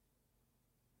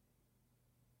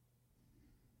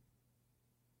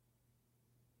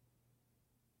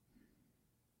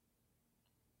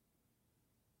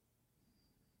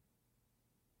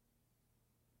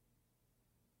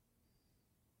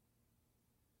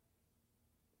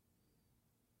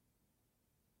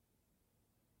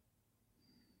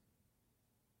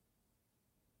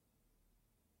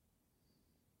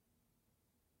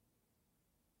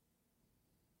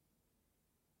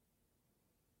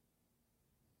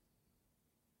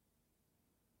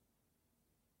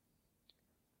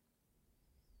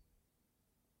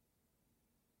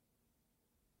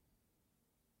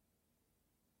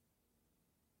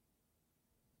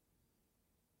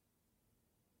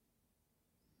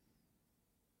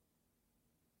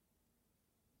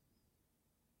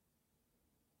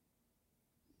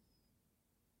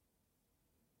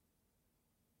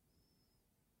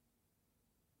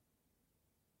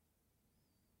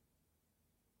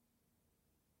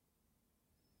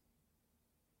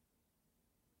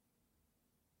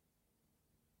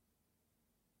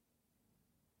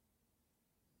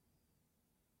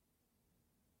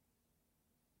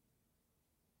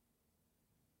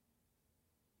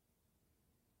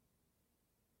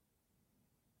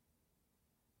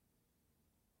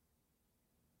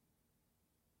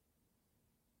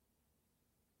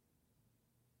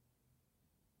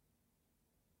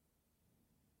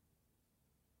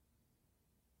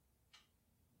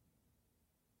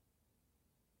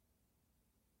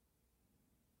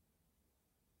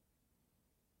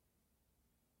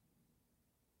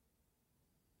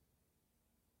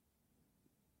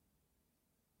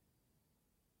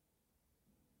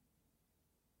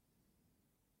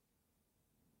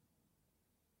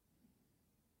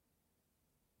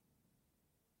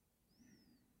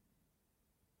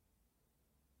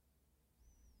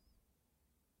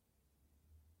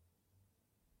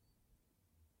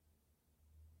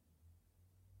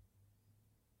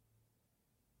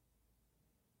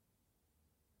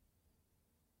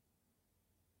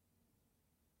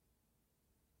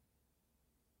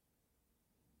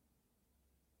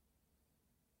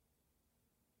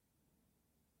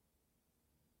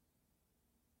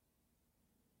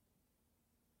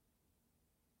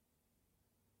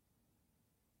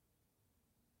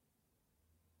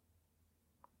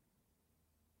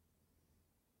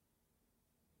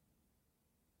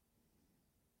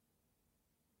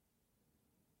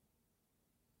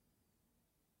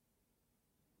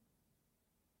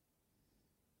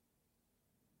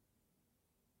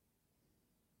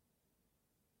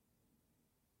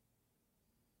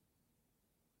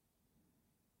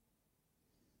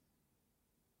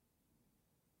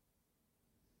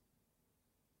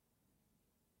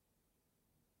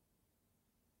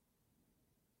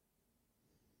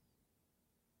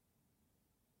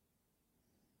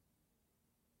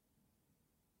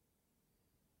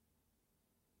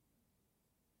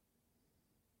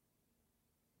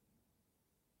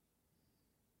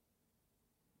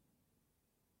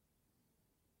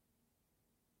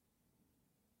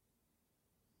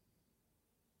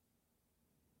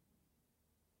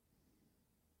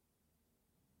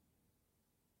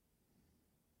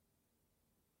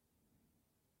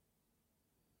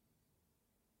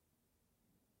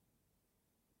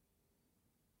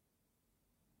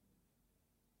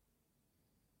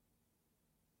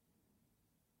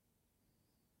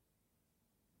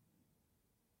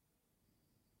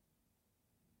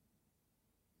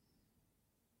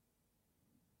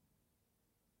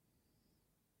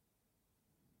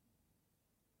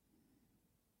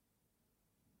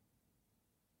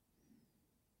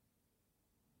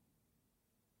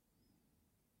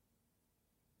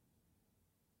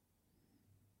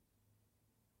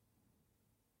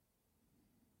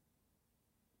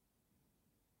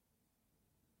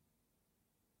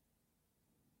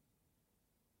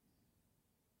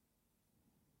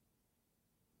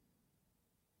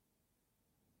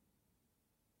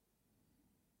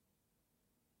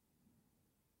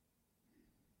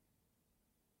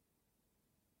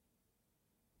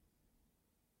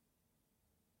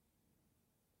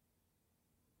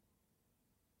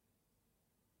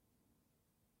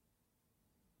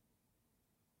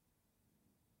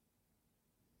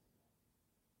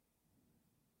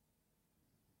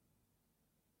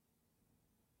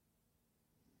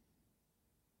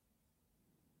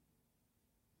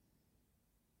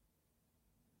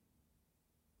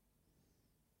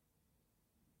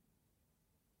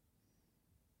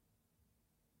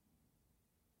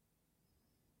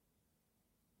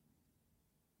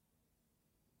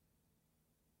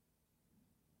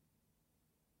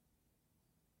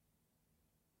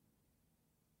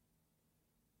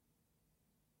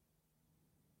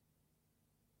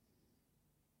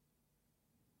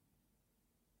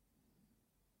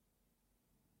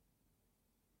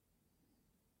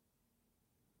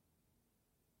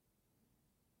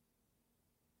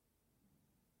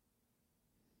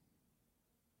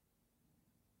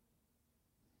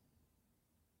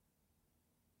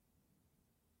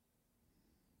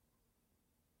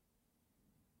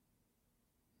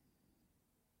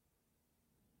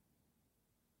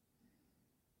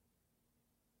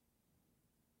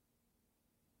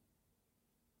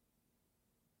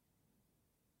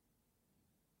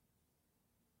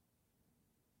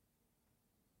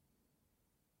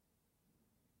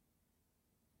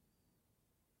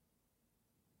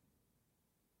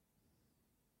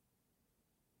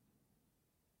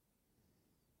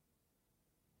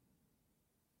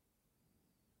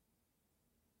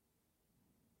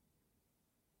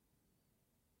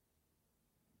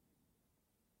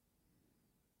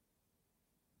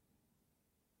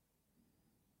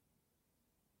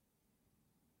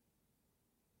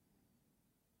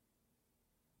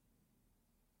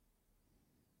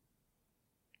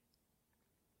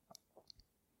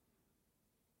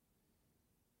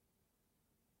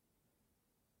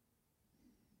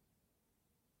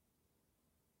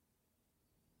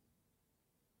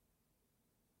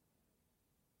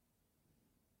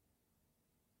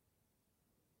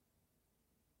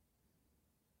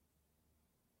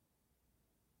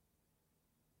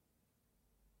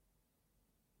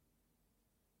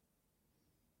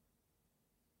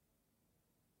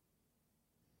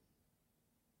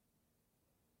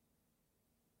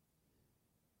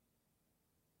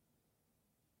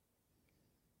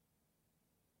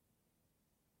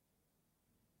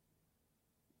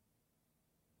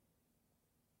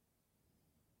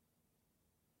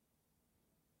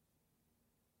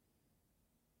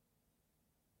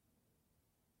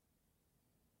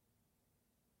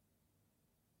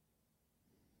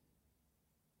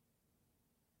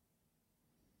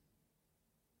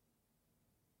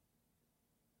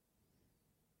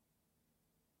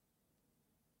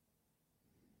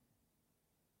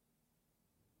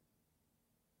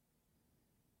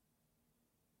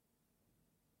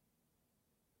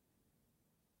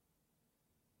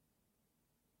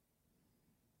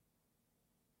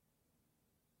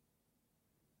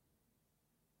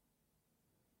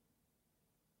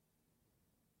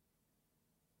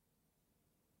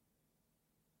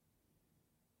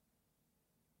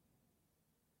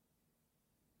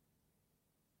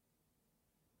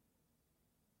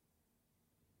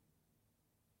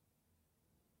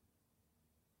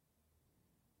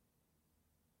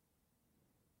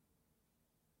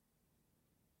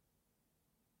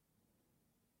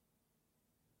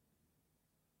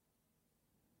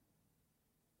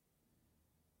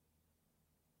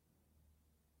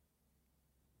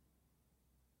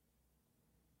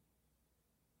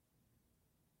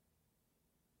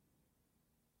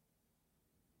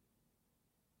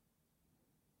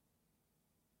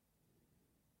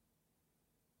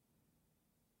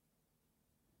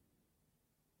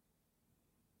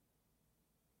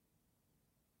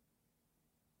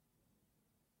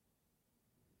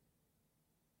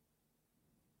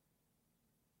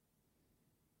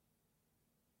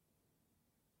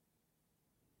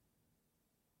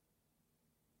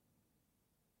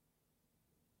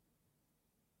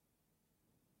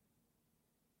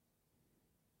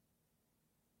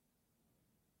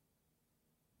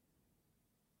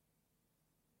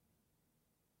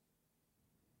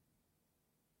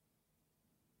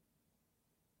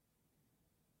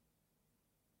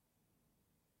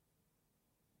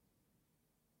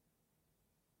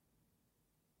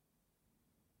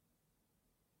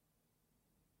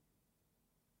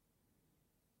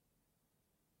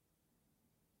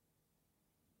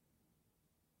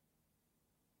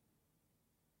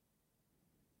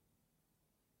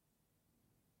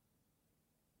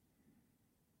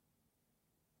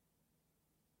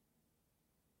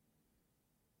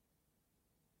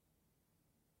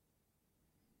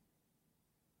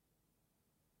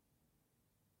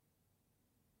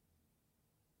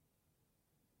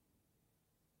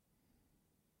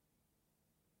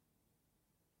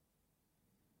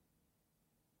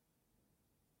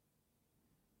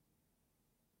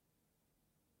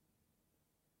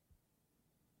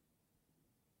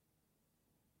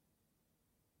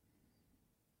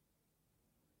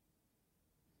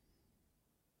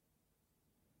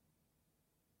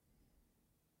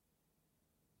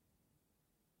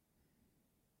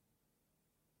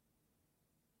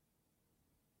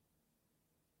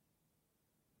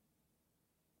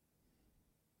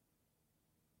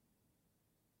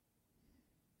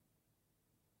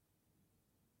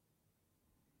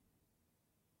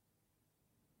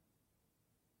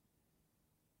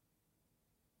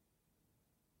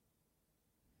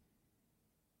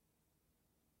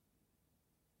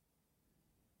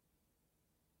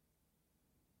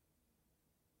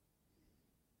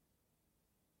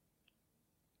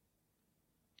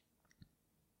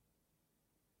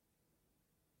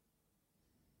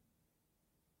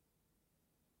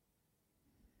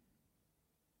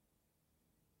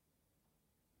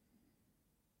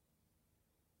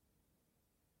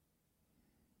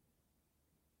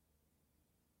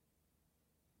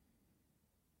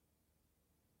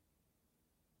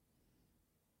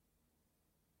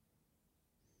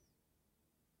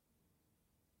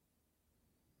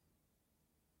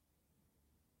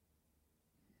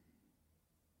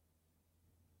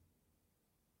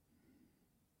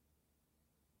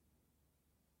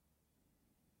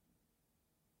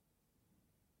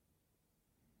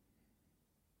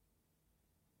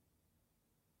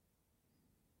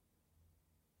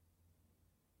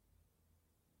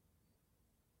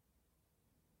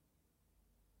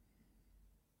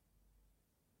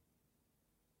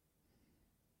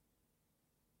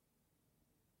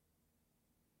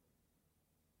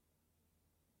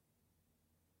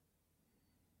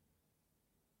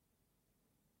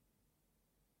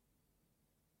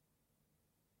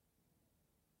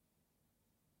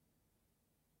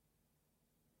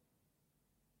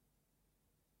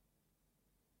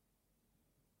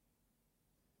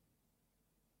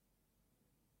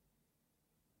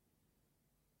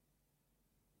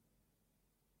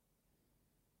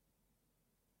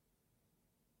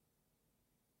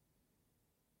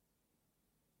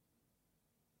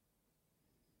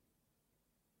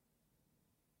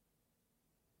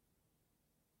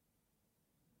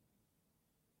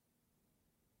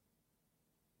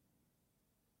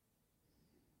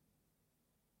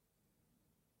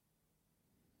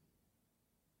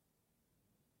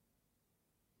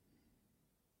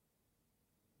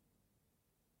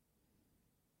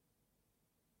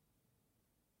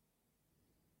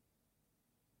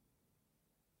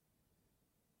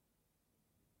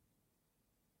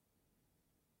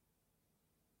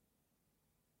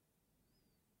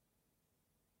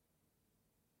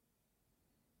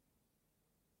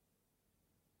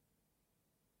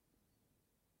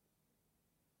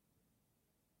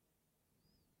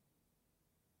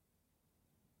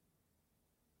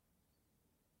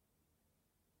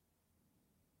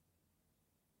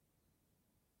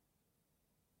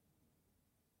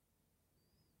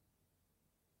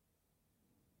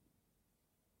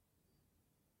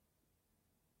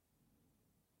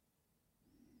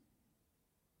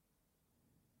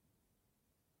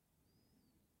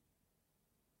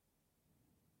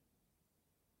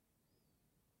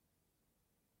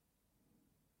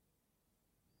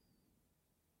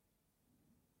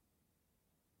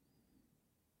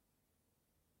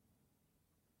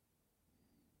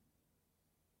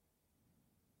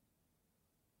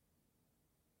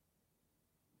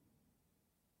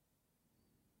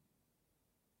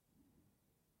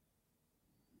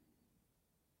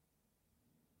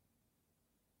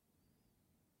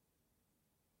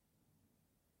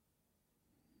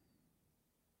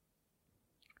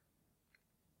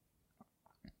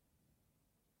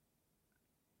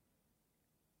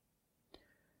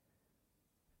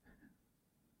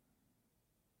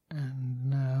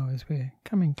 as we're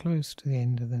coming close to the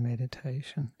end of the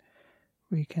meditation,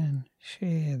 we can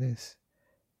share this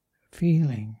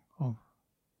feeling of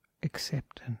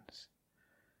acceptance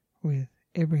with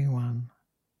everyone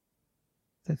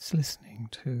that's listening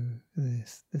to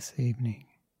this evening.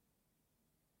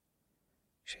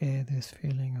 Share this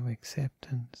feeling of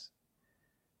acceptance,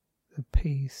 the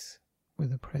peace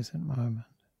with the present moment.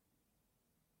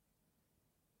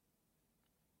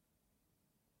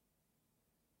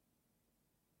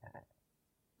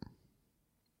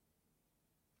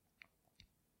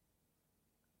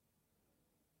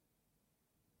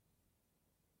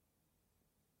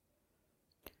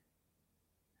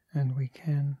 And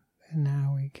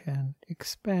now we can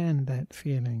expand that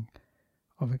feeling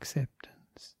of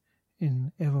acceptance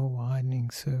in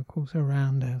ever-widening circles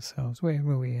around ourselves,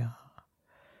 wherever we are,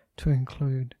 to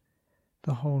include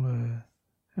the whole earth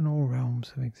and all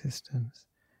realms of existence,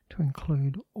 to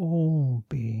include all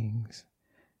beings,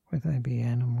 whether they be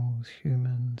animals,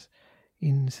 humans,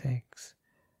 insects,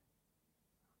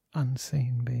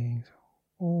 unseen beings,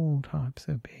 all types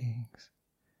of beings.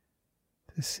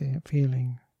 This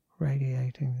feeling,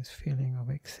 radiating this feeling of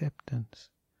acceptance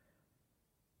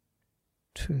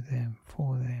to them,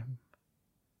 for them,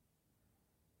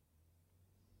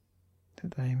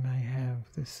 that they may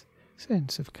have this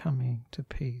sense of coming to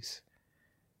peace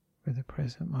with the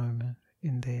present moment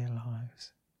in their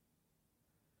lives.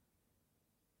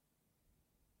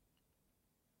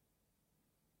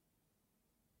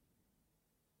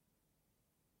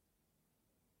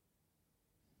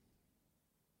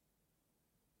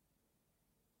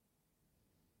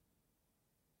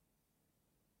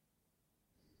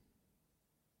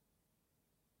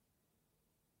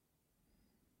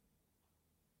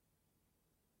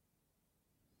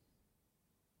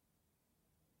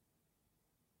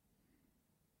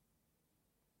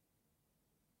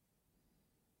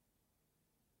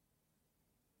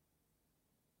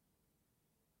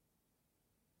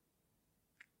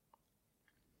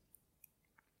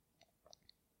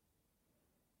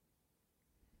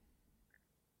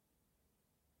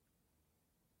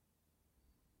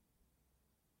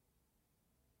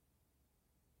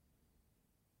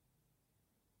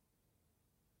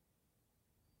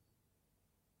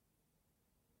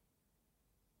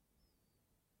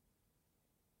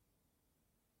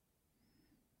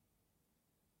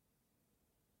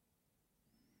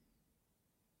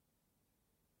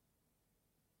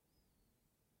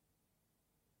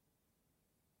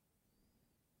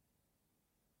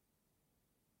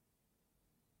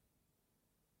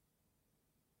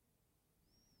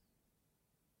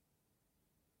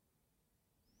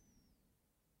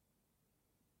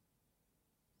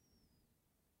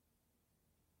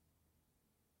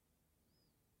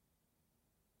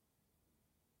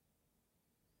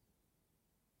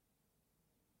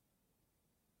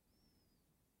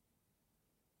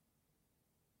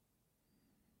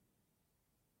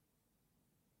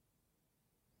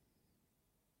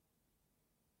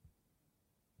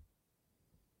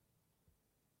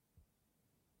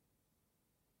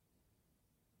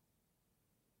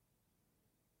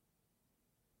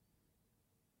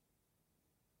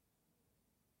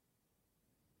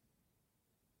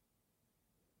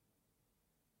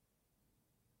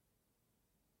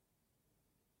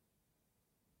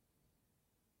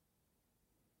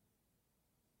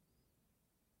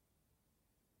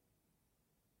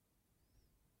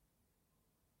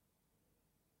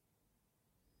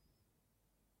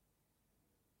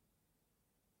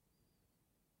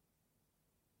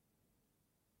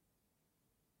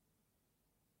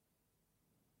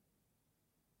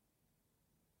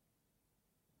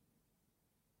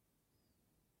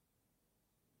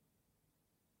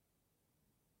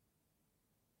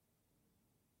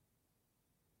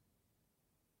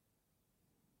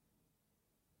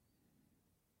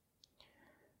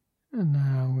 And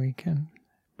now we can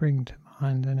bring to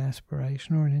mind an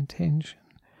aspiration or an intention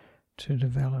to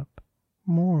develop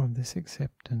more of this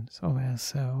acceptance of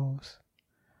ourselves,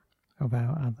 of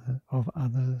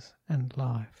others and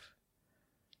life,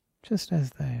 just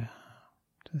as they are,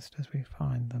 just as we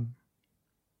find them.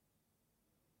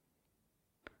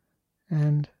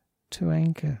 And to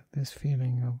anchor this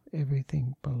feeling of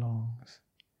everything belongs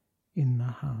in the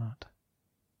heart.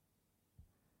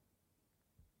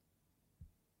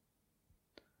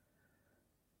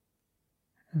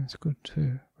 And it's good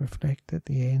to reflect at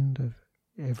the end of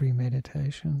every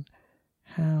meditation,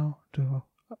 how do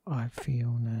I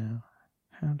feel now?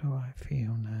 How do I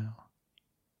feel now?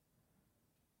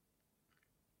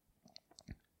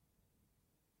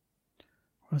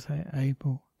 Was I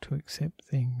able to accept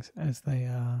things as they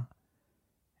are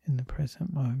in the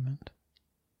present moment?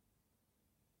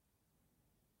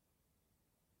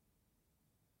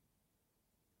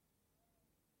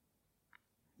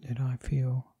 that I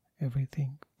feel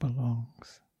everything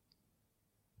belongs.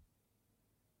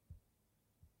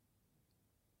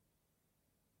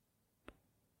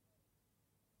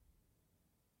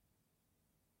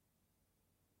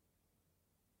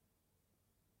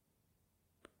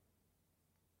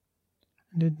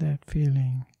 Did that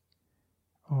feeling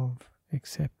of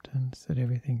acceptance that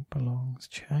everything belongs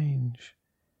change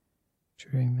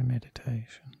during the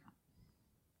meditation?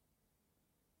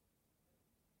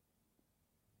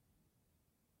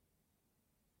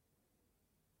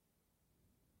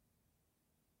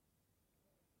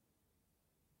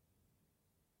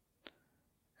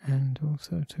 And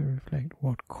also to reflect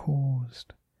what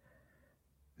caused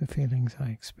the feelings I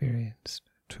experienced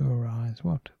to arise,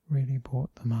 what really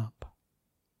brought them up.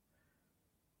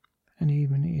 And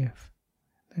even if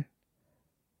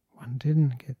one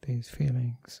didn't get these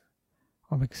feelings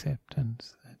of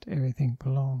acceptance that everything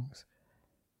belongs,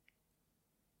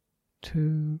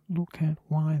 to look at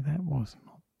why that was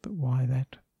not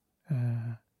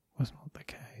the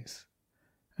case,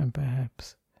 and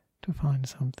perhaps to find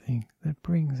something that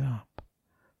brings up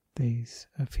these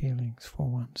feelings for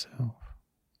oneself.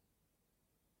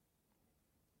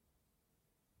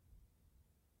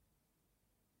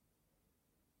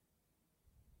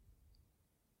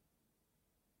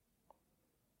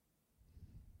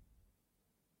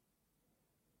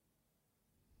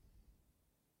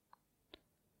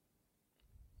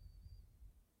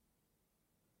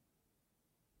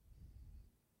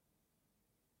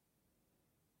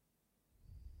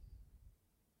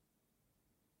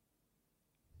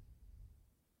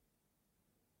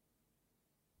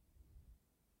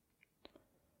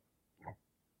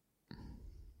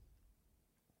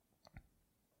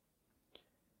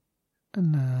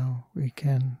 And now we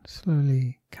can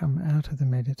slowly come out of the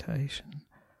meditation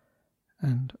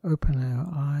and open our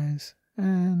eyes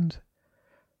and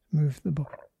move the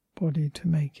body to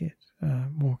make it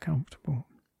more comfortable.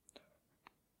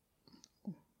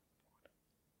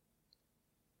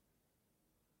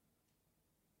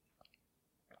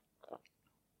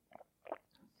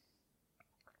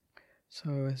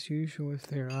 So as usual, if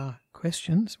there are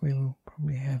questions, we will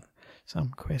probably have some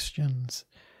questions.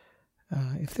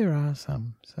 If there are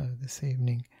some, so this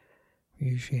evening we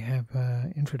usually have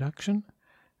an introduction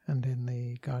and then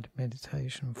the guided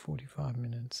meditation of 45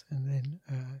 minutes and then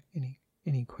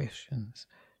any questions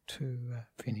to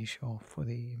finish off for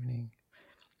the evening.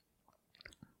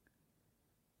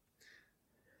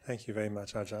 Thank you very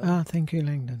much, Ajahn. Thank you,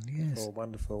 Langdon, yes. For a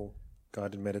wonderful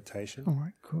guided meditation. All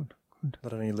right, good.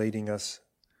 Not only leading us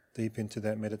deep into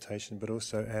that meditation, but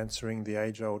also answering the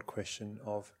age-old question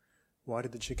of why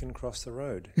did the chicken cross the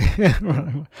road? Right.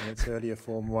 In its earlier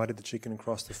form, why did the chicken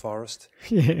cross the forest?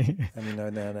 Yeah. And we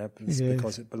know now it's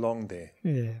because it belonged there.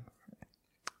 Yeah.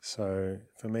 So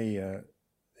for me,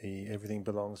 the Everything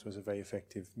Belongs was a very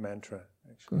effective mantra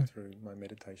actually through my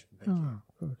meditation. Thank you.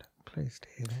 Good. I'm pleased to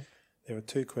hear that. There are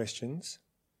two questions.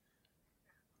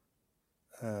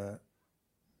 Are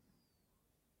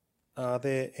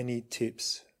there any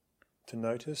tips to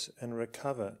notice and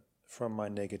recover from my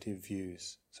negative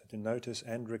views? So to notice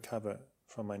and recover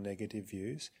from my negative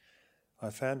views.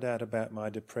 I found out about my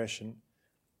depression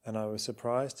and I was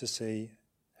surprised to see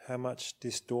how much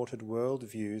distorted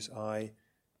worldviews I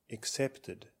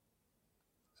accepted,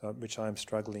 which I am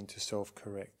struggling to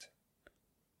self-correct.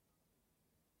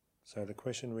 So the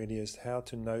question really is how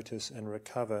to notice and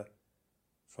recover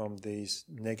from these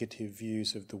negative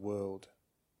views of the world.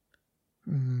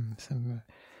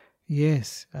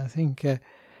 Yes, I think it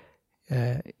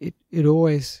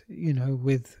always,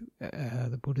 with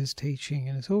the Buddha's teaching,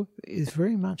 and it's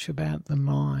very much about the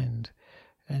mind,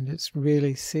 and it's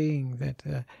really seeing that,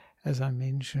 as I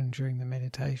mentioned during the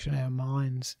meditation, our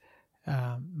minds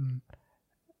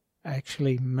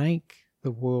actually make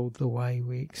the world the way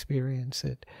we experience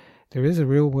it. There is a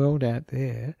real world out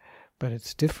there, but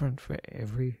it's different for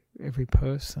every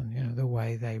person, the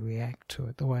way they react to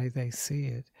it, the way they see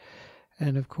it.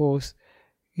 And of course,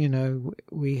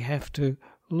 we have to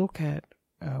look at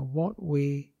what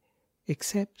we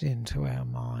accept into our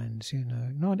minds,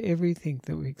 Not everything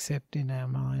that we accept in our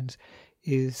minds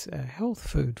is health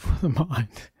food for the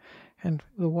mind. And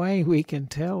the way we can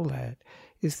tell that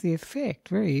is the effect,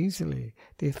 very easily,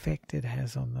 the effect it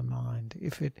has on the mind.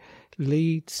 If it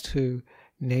leads to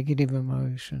negative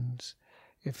emotions,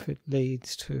 if it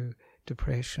leads to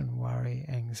depression, worry,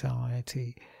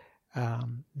 anxiety,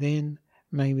 then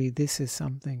maybe this is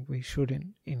something we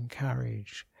shouldn't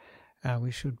encourage.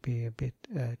 We should be a bit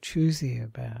choosy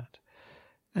about.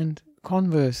 And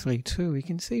conversely too, we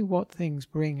can see what things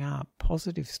bring up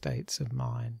positive states of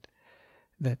mind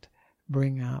that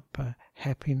bring up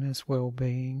happiness,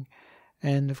 well-being.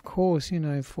 And of course,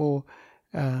 for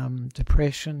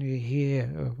depression, you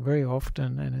hear very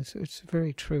often, and it's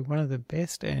very true, one of the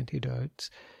best antidotes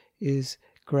is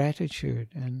gratitude.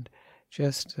 And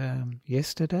just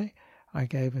yesterday I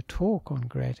gave a talk on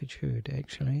gratitude,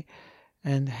 actually,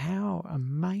 and how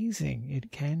amazing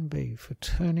it can be for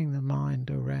turning the mind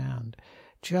around,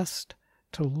 just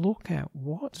to look at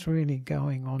what's really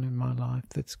going on in my life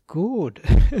that's good.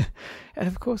 And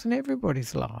of course, in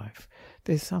everybody's life,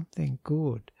 there's something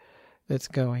good that's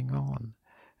going on.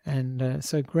 And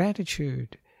so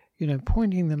gratitude,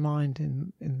 pointing the mind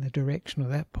in the direction of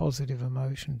that positive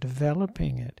emotion,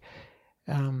 developing it.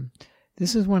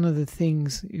 This is one of the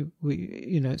things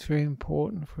it's very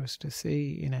important for us to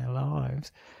see in our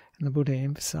lives, and the Buddha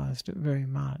emphasized it very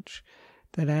much,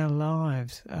 that our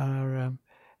lives are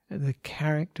the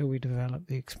character we develop,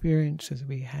 the experiences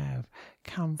we have,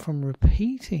 come from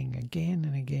repeating again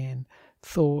and again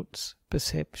thoughts,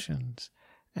 perceptions,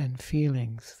 and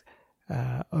feelings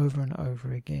over and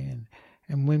over again.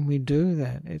 And when we do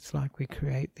that, it's like we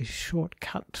create this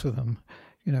shortcut to them.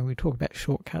 We talk about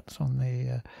shortcuts on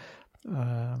the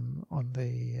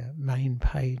main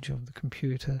page of the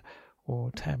computer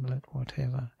or tablet,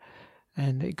 whatever,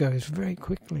 and it goes very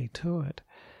quickly to it.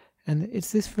 And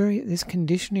it's this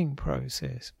conditioning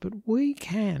process, but we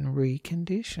can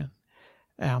recondition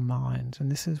our minds, and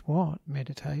this is what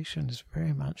meditation is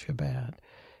very much about,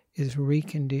 is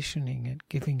reconditioning it,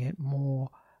 giving it more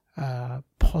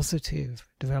positive,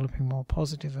 developing more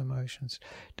positive emotions,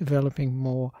 developing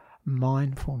more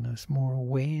mindfulness, more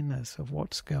awareness of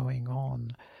what's going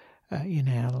on in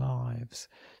our lives,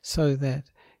 so that,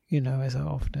 as I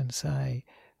often say,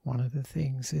 one of the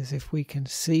things is if we can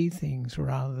see things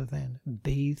rather than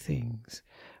be things.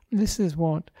 And this is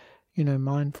what,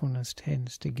 mindfulness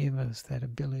tends to give us, that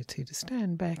ability to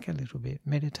stand back a little bit.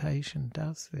 Meditation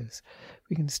does this.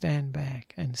 We can stand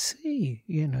back and see,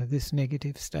 this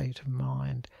negative state of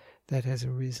mind that has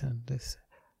arisen, this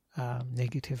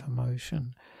negative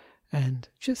emotion. And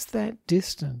just that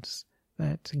distance,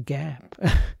 that gap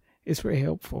is very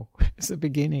helpful. It's the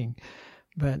beginning.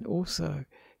 But also,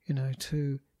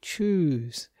 to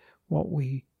choose what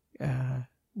we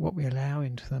allow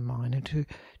into the mind, and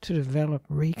to develop,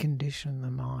 recondition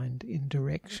the mind in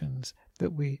directions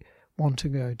that we want to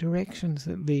go, directions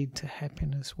that lead to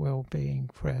happiness, well-being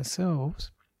for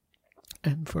ourselves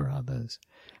and for others.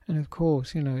 And of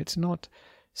course, it's not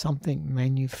something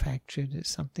manufactured, it's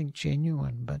something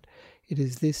genuine, but it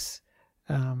is this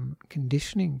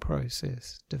conditioning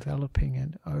process, developing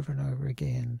it over and over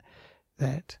again,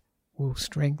 that will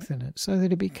strengthen it so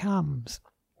that it becomes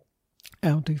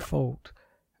our default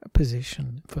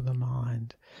position for the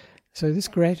mind. So this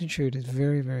gratitude is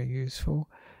very, very useful.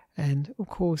 And of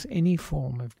course, any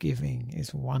form of giving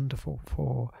is wonderful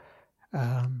for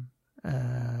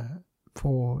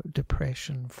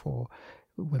depression, for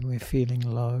when we're feeling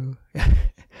low.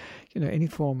 Any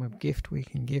form of gift we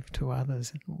can give to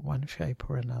others in one shape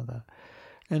or another.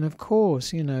 And of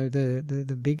course,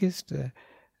 the biggest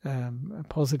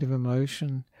positive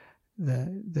emotion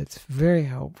that's very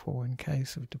helpful in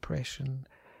case of depression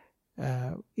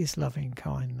is loving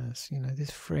kindness.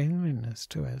 This friendliness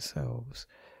to ourselves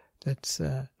that's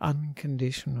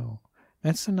unconditional.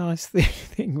 That's a nice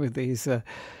thing with these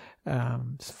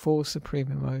four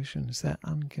supreme emotions. They're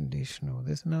unconditional.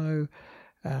 There's no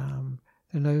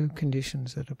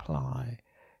conditions that apply.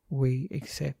 We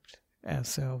accept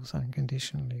ourselves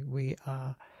unconditionally. We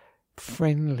are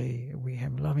friendly. We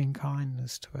have loving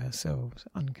kindness to ourselves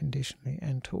unconditionally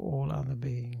and to all other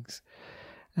beings.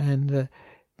 And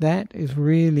that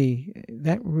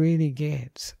really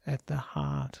gets at the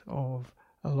heart of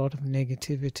a lot of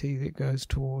negativity that goes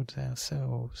towards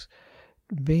ourselves.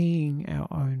 Being our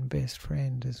own best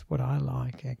friend is what I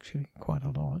like, actually, quite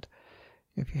a lot.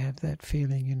 If you have that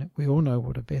feeling, we all know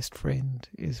what a best friend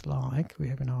is like. We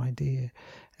have an idea.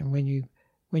 And when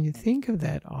you think of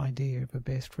that idea of a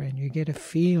best friend, you get a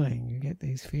feeling, you get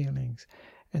these feelings,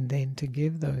 and then to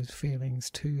give those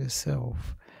feelings to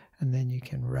yourself, and then you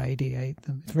can radiate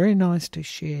them. It's very nice to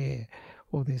share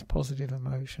all these positive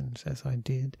emotions, as I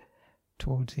did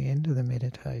towards the end of the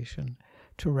meditation,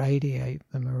 to radiate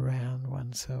them around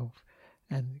oneself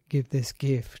and give this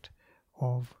gift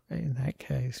of, in that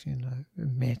case,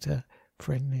 metta,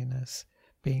 friendliness,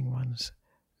 being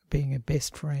a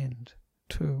best friend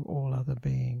to all other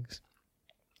beings,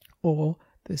 or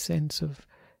the sense of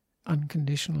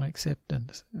unconditional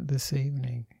acceptance this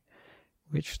evening,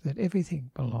 that everything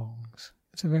belongs.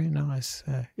 It's a very nice,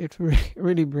 it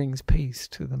really brings peace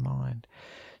to the mind.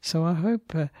 So I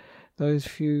hope those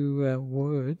few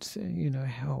words,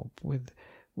 help with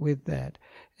that.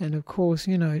 And of course,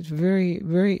 it's very,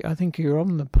 very, I think you're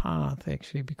on the path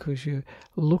actually, because you're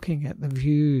looking at the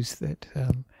views that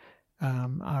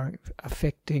are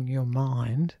affecting your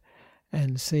mind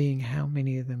and seeing how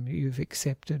many of them you've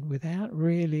accepted without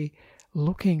really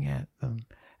looking at them.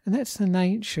 And that's the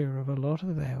nature of a lot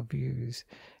of our views.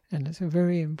 And it's a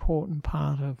very important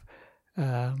part of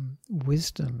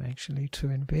wisdom, actually, to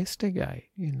investigate,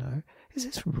 is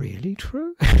this really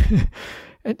true?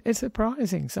 It's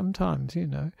surprising sometimes,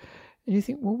 and you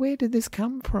think, well, where did this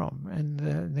come from? And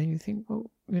then you think, well,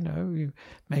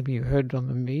 maybe you heard it on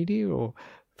the media, or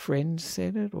friends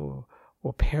said it, or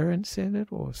parents said it,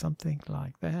 or something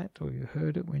like that, or you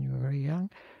heard it when you were very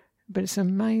young. But it's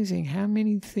amazing how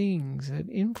many things that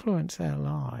influence our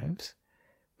lives,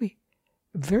 we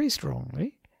very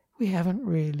strongly, we haven't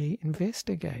really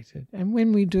investigated. And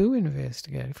when we do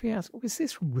investigate, if we ask, is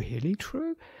this really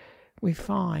true? We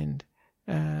find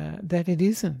that it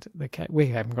isn't the case. We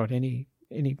haven't got any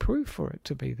proof for it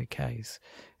to be the case.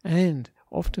 And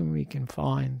often we can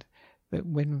find that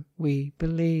when we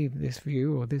believe this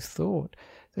view or this thought,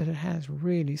 that it has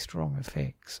really strong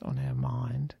effects on our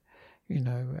mind,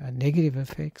 negative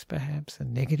effects perhaps,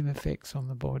 and negative effects on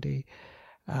the body,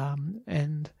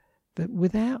 and that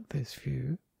without this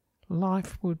view,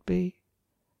 life would be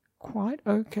quite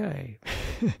okay.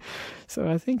 So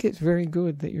I think it's very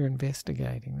good that you're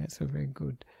investigating. That's a very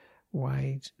good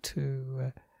way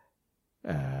to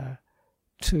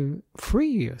free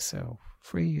yourself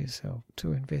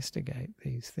to investigate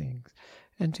these things,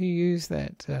 and to use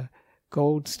that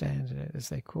gold standard, as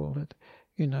they call it,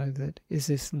 that is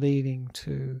this leading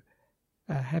to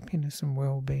happiness and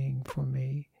well-being for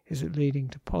me? Is it leading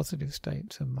to positive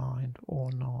states of mind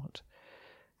or not?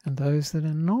 And those that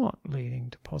are not leading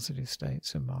to positive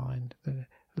states of mind, that are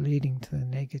leading to the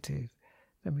negative,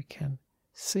 then we can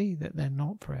see that they're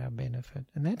not for our benefit.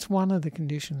 And that's one of the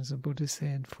conditions the Buddha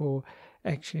said for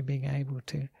actually being able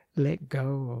to let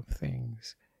go of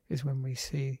things, is when we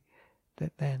see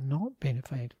that they're not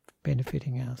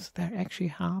benefiting us, they're actually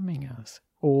harming us,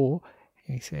 or,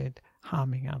 he said,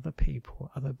 harming other people,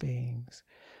 other beings.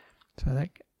 So that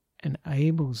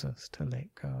enables us to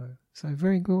let go. So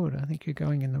very good. I think you're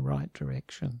going in the right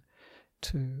direction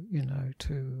to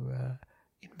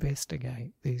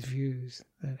investigate these views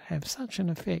that have such an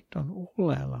effect on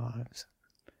all our lives.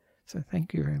 So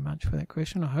thank you very much for that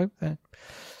question. I hope that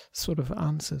sort of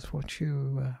answers what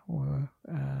you were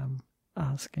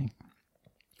asking.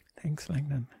 Thanks,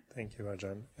 Langdon. Thank you,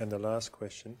 Ajahn. And the last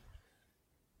question.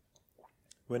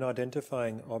 When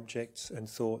identifying objects and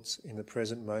thoughts in the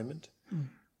present moment,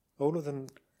 all of them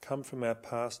come from our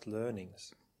past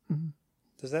learnings.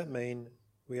 Does that mean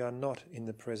we are not in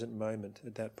the present moment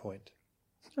at that point?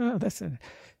 Oh,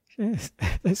 yes,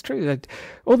 that's true. That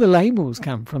all the labels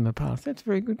come from the past. That's a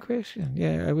very good question.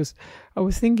 Yeah, I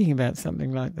was thinking about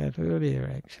something like that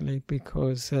earlier, actually,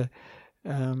 because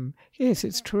yes,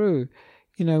 it's true.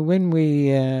 When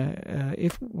we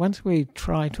once we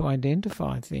try to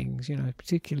identify things,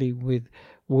 particularly with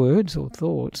words or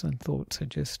thoughts, and thoughts are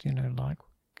just like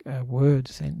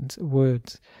words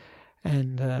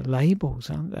and labels,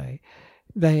 aren't they?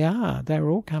 They're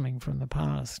all coming from the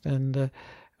past. And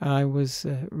I was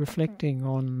reflecting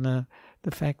on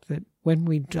the fact that when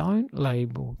we don't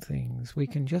label things, when we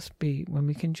can just be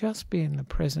in the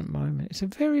present moment, it's a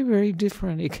very, very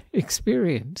different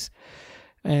experience.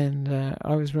 And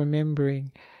I was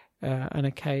remembering an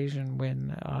occasion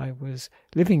when I was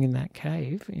living in that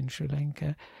cave in Sri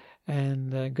Lanka,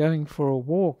 and going for a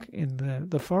walk in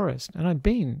the forest. And I'd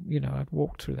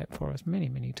walked through that forest many,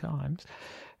 many times.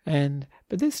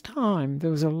 But this time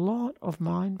there was a lot of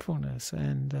mindfulness,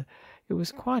 and it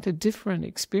was quite a different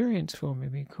experience for me,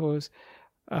 because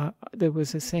there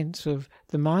was a sense of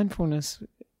the mindfulness.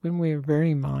 When we are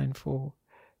very mindful,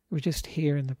 we're just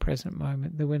here in the present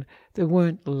moment. There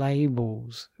weren't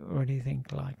labels or anything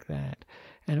like that.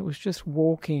 And it was just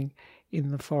walking in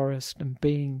the forest and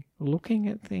looking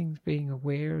at things, being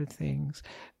aware of things,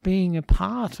 being a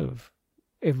part of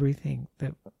everything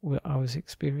that I was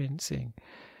experiencing.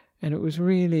 And it was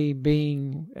really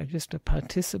being just a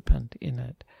participant in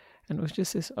it. And it was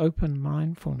just this open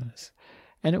mindfulness.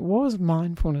 And it was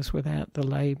mindfulness without the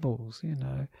labels,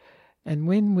 And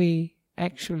when we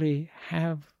actually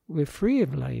we're free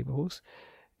of labels,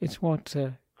 it's what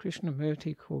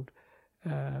Krishnamurti called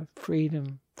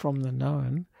freedom from the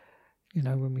known.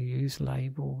 When we use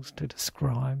labels to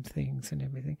describe things and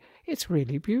everything, it's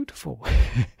really beautiful.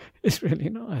 It's really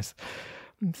nice.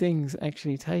 And things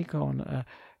actually take on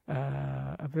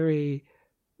a very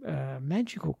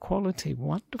magical quality,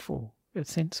 wonderful a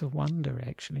sense of wonder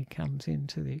actually comes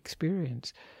into the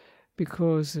experience,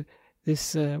 because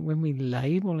this when we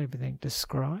label everything,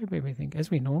 describe everything as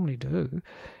we normally do,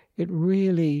 it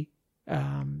really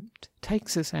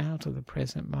takes us out of the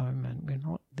present moment. We're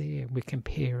not there. We're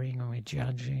comparing and we're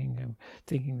judging and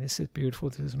thinking this is beautiful,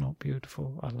 this is not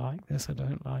beautiful, I like this, I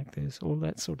don't like this, all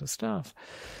that sort of stuff.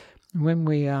 And when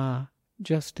we are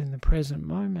just in the present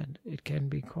moment, it can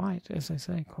be quite, as I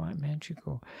say, quite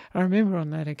magical. I remember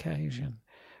on that occasion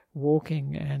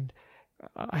walking, and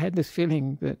I had this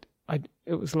feeling that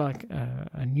it was like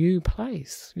a new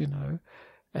place,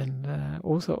 and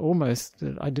also almost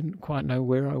that I didn't quite know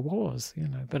where I was,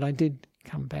 but I did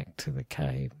come back to the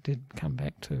cave, did come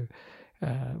back to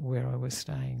where I was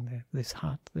staying, this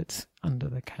hut that's under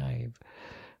the cave,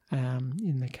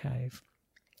 in the cave.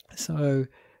 So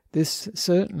this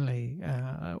certainly,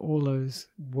 all those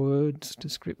words,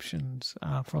 descriptions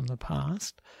are from the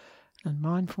past, and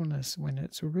mindfulness, when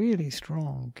it's really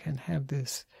strong, can have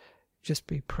this just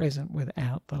be present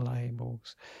without the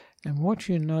labels. And what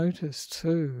you notice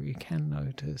too, you can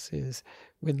notice, is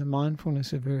when the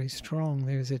mindfulness is very strong,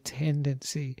 there's a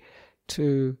tendency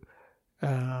to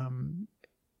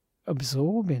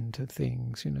absorb into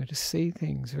things, to see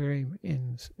things very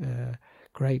in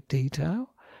great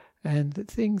detail, and that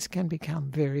things can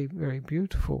become very, very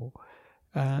beautiful.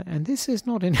 And this is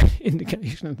not an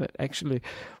indication that actually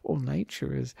all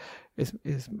nature is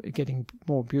getting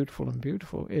more beautiful and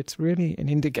beautiful. It's really an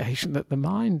indication that the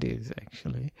mind is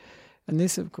actually. And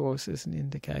this, of course, is an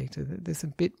indicator that there's a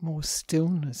bit more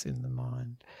stillness in the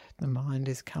mind. The mind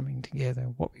is coming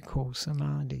together, what we call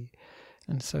samadhi.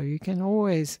 And so you can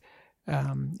always,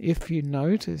 if you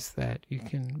notice that, you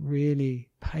can really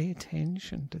pay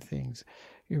attention to things.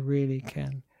 You really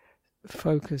can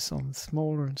focus on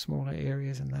smaller and smaller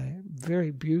areas, and they're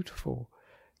very beautiful.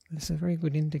 This is a very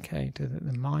good indicator that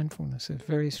the mindfulness is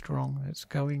very strong, that it's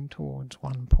going towards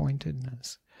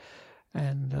one-pointedness.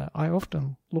 And I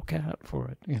often look out for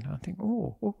it. I think,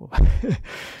 oh,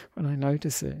 when I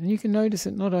notice it. And you can notice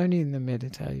it not only in the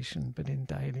meditation, but in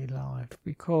daily life,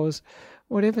 because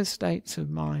whatever states of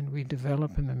mind we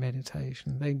develop in the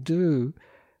meditation, they do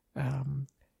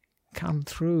come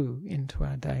through into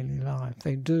our daily life.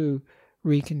 They do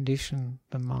recondition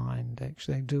the mind,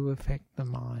 actually. They do affect the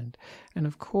mind. And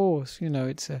of course,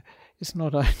 it's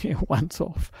not only a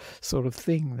once-off sort of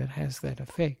thing that has that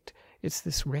effect. It's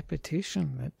this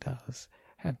repetition that does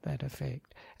have that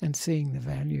effect, and seeing the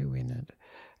value in it.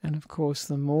 And of course,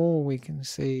 the more we can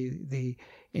see the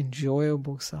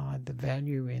enjoyable side, the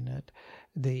value in it,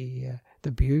 the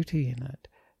beauty in it,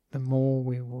 the more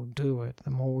we will do it, the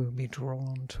more we'll be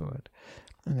drawn to it.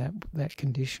 And that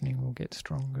conditioning will get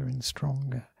stronger and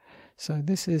stronger. So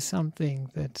this is something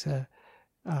that,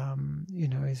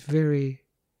 is very,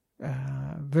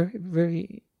 very,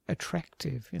 very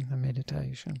attractive in the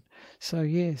meditation. So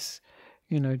yes,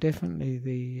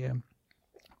 definitely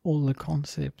all the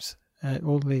concepts,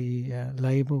 all the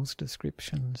labels,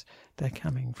 descriptions, they're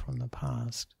coming from the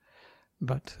past.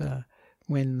 But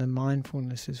when the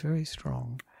mindfulness is very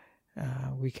strong,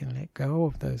 we can let go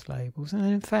of those labels. And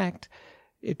in fact,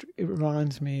 it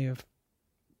reminds me of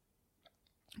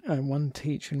one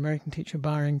teacher, American teacher,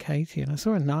 Byron Katie, and I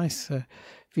saw a nice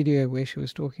video where she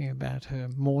was talking about her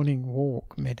morning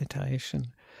walk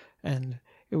meditation, and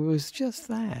it was just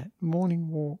that. Morning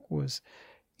walk was,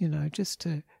 just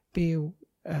to be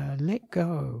let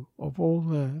go of all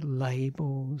the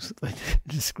labels, the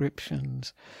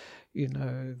descriptions,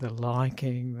 the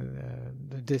liking,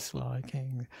 the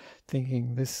disliking,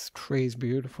 thinking this tree is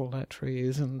beautiful, that tree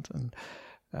isn't,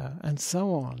 and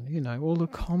so on. All the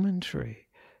commentary.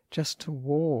 Just to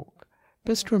walk,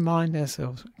 just to remind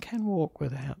ourselves, we can walk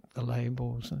without the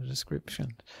labels and the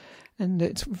descriptions. And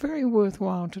it's very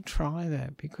worthwhile to try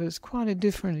that, because it's quite a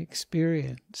different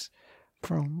experience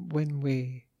from when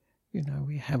we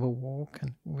have a walk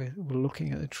and we're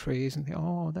looking at the trees and think,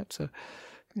 oh, that's a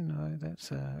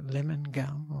lemon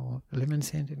gum or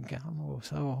lemon-scented gum or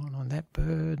so on that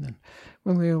bird. And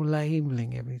when we're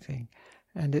labeling everything.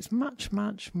 And it's much,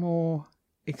 much more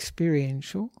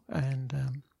experiential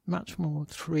and much more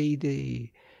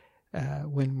 3D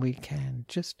when we can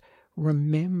just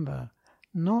remember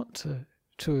not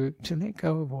to let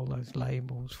go of all those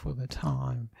labels for the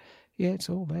time. Yeah, it's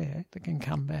all there. They can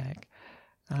come back.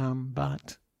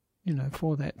 But,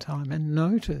 for that time, and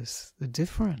notice the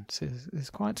difference is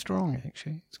quite strong,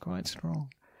 actually. It's quite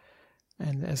strong.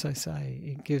 And as I say,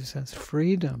 it gives us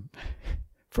freedom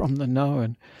from the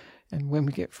known. And when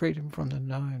we get freedom from the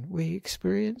known, we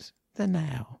experience the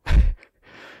now.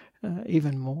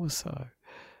 Even more so,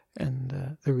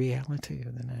 and the reality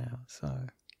of the now.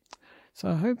 So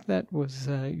I hope that was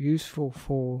useful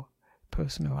for the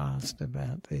person who asked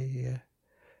about the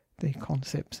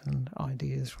concepts and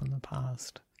ideas from the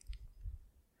past.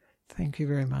 Thank you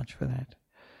very much for that.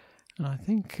 And I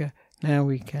think now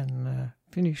we can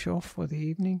finish off for the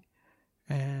evening,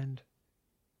 and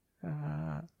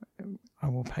I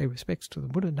will pay respects to the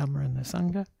Buddha, Dhamma and the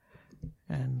Sangha,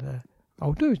 and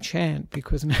I'll do a chant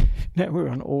because now we're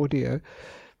on audio,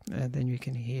 then you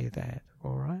can hear that,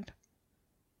 all right?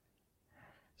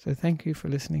 So thank you for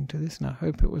listening to this, and I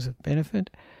hope it was of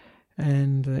benefit,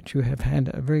 and that you have had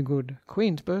a very good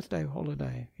Queen's birthday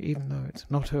holiday, even though it's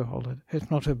not her holiday,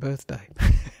 it's not her birthday.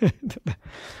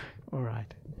 All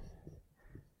right.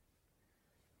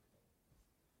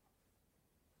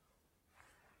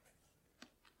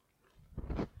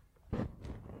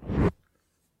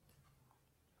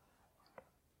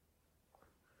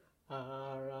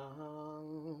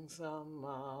 Arahang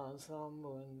Samma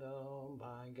Sambuddho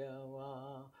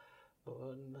Bhagava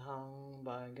Buddhang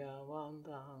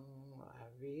Bhagavantang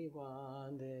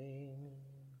Avivademi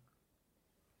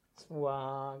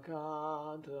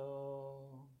Swagato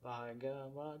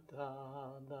Bhagavata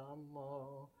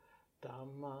Dhammo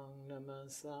Dhammang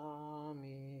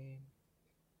Namasami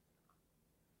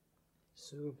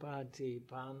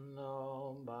Supatipanno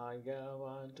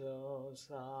Bhagavato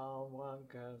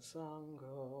Sāvaka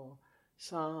Sangho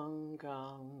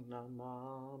Sanghang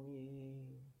Namami